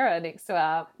Monstera next to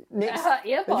our next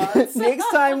earpods. next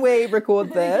time we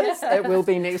record this, it will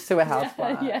be next to a house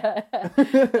plant. Yeah.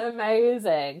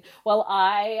 Amazing. Well,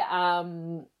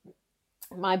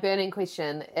 my burning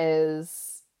question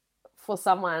is for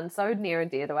someone so near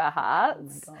and dear to our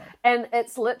hearts. Oh my God. And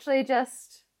it's literally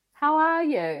just, how are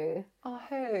you? Oh,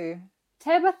 who?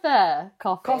 Tabitha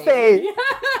Coffee. Coffee.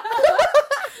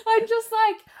 I'm just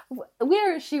like,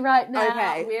 where is she right now?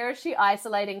 Okay. Where is she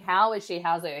isolating? How is she?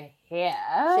 How's her hair?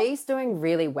 She's doing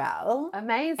really well.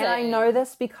 Amazing. And I know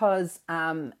this because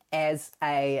as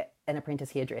an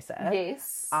apprentice hairdresser,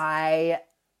 Yes. I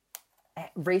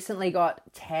recently got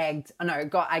tagged,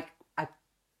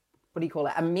 what do you call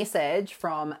it? A message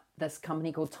from this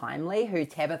company called Timely, who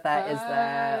Tabitha is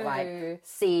the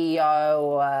CEO,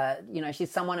 or,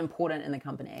 she's someone important in the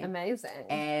company. Amazing.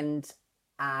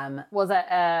 And was it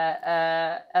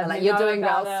like, you're doing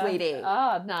well, sweetie.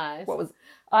 Oh, nice. What was?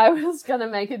 I was going to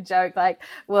make a joke, like,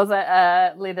 was it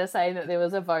a letter saying that there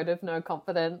was a vote of no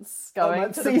confidence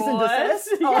going to the cease and board? desist?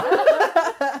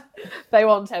 Yeah. They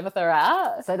want Tabitha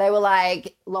out. So they were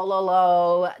like,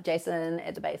 lol, Jason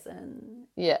at the basin.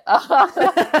 Yeah.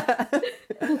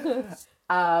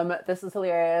 This is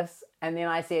hilarious. And then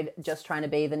I said, just trying to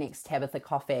be the next Tabitha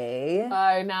Coffee.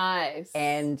 Oh, nice.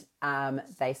 And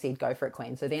they said, go for it,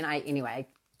 queen. So then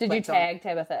did you tag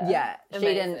Tabitha? Yeah,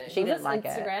 Amazing. she didn't Was like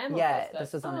this it. Instagram or Yeah, Facebook?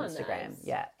 this was on Instagram. Nice.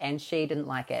 Yeah, and she didn't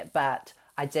like it, but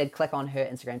I did click on her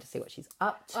Instagram to see what she's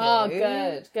up to. Oh,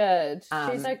 good.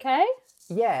 She's okay?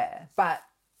 Yeah, but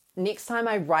next time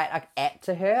I write an app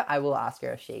to her, I will ask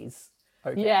her if she's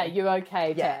okay. Yeah, you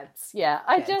okay, Yeah. Tabs? Yeah,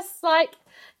 I Tabs. just I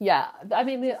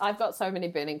mean, I've got so many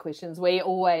burning questions. We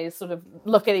always sort of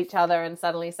look at each other and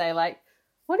suddenly say, like,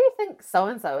 what do you think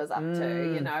so-and-so is up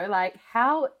to? You know, like,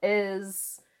 how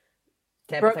is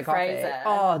Tabitha Brooke Coffee. Fraser?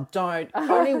 Oh, don't.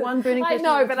 Only one burning I question.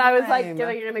 know, at a but I was like time.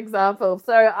 giving you an example.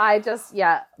 So I just,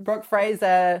 Brooke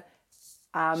Fraser.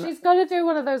 she's got to do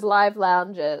one of those live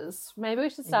lounges. Maybe we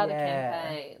should start a Yeah.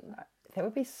 campaign. That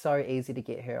would be so easy to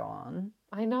get her on.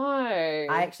 I know.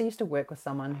 I actually used to work with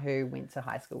someone who went to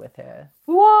high school with her.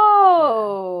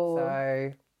 Whoa.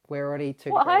 So we're already two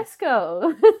What high degrees.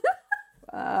 school?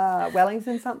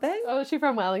 Wellington something? Oh, is she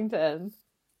from Wellington?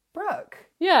 Brooke.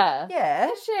 Yeah. Yeah.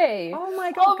 Is she? Oh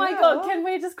my God. Oh my girl. God, can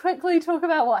we just quickly talk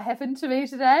about what happened to me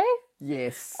today?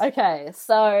 Yes. Okay,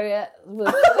 so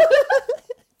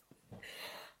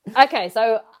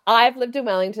I've lived in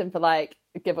Wellington for like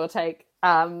give or take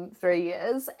 3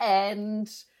 years, and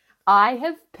I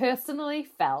have personally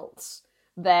felt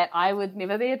that I would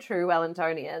never be a true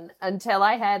Wellingtonian until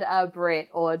I had a Brett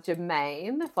or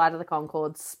Jermaine Flight of the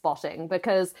Conchords spotting,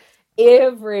 because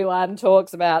everyone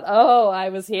talks about, oh, I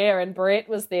was here and Brett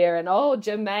was there, and oh,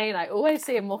 Jermaine, I always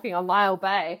see him walking on Lyle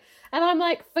Bay. And I'm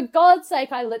like, for God's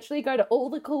sake, I literally go to all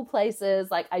the cool places.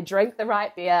 Like, I drink the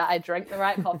right beer, I drink the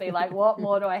right coffee. Like, what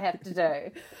more do I have to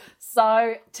do?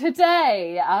 So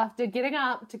today, after getting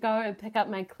up to go and pick up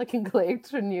my click and collect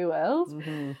from New World,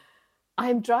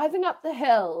 I'm driving up the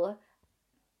hill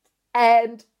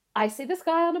and I see this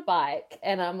guy on a bike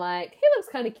and I'm like, he looks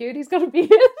kind of cute. He's got a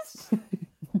beard.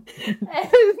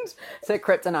 And so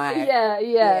kryptonite.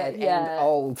 Yeah. And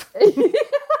old.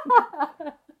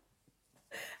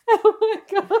 Oh my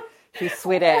God. She's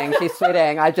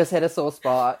sweating. I just hit a sore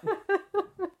spot.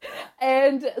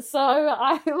 And so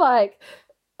I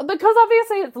because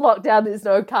obviously it's lockdown, there's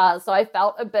no cars, so I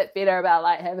felt a bit better about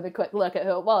like having a quick look at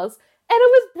who it was. And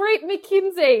it was Brett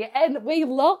McKenzie, and we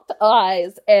locked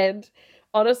eyes, and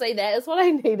honestly, that is what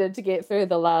I needed to get through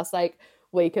the last like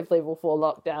week of level 4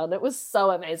 lockdown. It was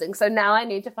so amazing. So now I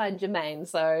need to find Jermaine.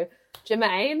 So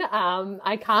Jermaine,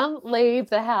 I can't leave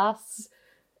the house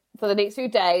for the next few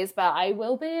days, but I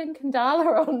will be in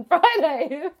Kandala on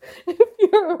Friday if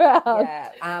you're around.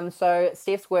 Yeah. So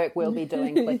Steph's work will be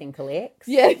doing click and collects.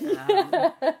 Yeah.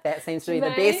 That seems to be the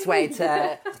best way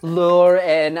to lure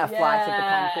in a flight of the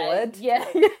Concorde. Yeah,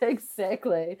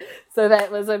 exactly. So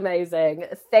that was amazing.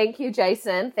 Thank you,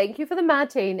 Jason. Thank you for the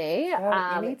martini.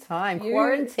 Anytime.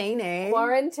 Quarantinis.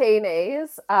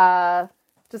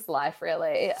 Just life,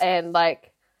 really. And like,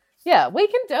 yeah, we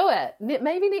can do it.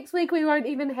 Maybe next week we won't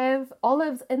even have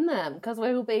olives in them because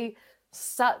we will be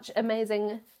such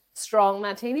amazing, strong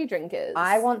martini drinkers.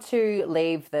 I want to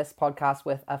leave this podcast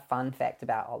with a fun fact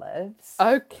about olives.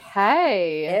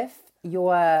 Okay. If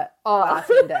your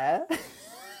bartender...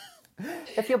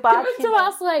 If your bartender... Given to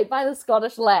us late by the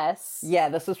Scottish lass. Yeah,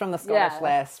 this is from the Scottish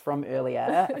lass from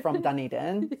earlier, from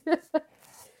Dunedin.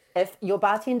 If your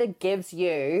bartender gives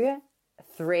you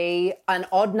an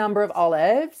odd number of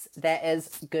olives, that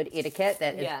is good etiquette,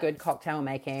 that is good cocktail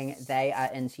making, they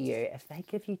are into you. If they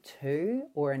give you 2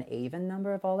 or an even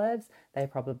number of olives, they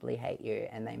probably hate you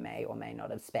and they may or may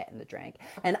not have spat in the drink.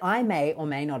 And I may or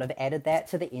may not have added that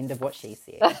to the end of what she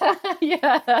said.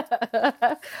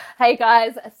 Yeah. Hey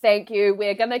guys, thank you.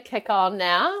 We're going to kick on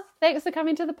now. Thanks for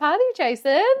coming to the party,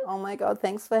 Jason. Oh my God,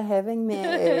 thanks for having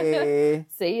me.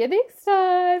 See you next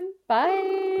time.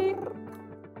 Bye.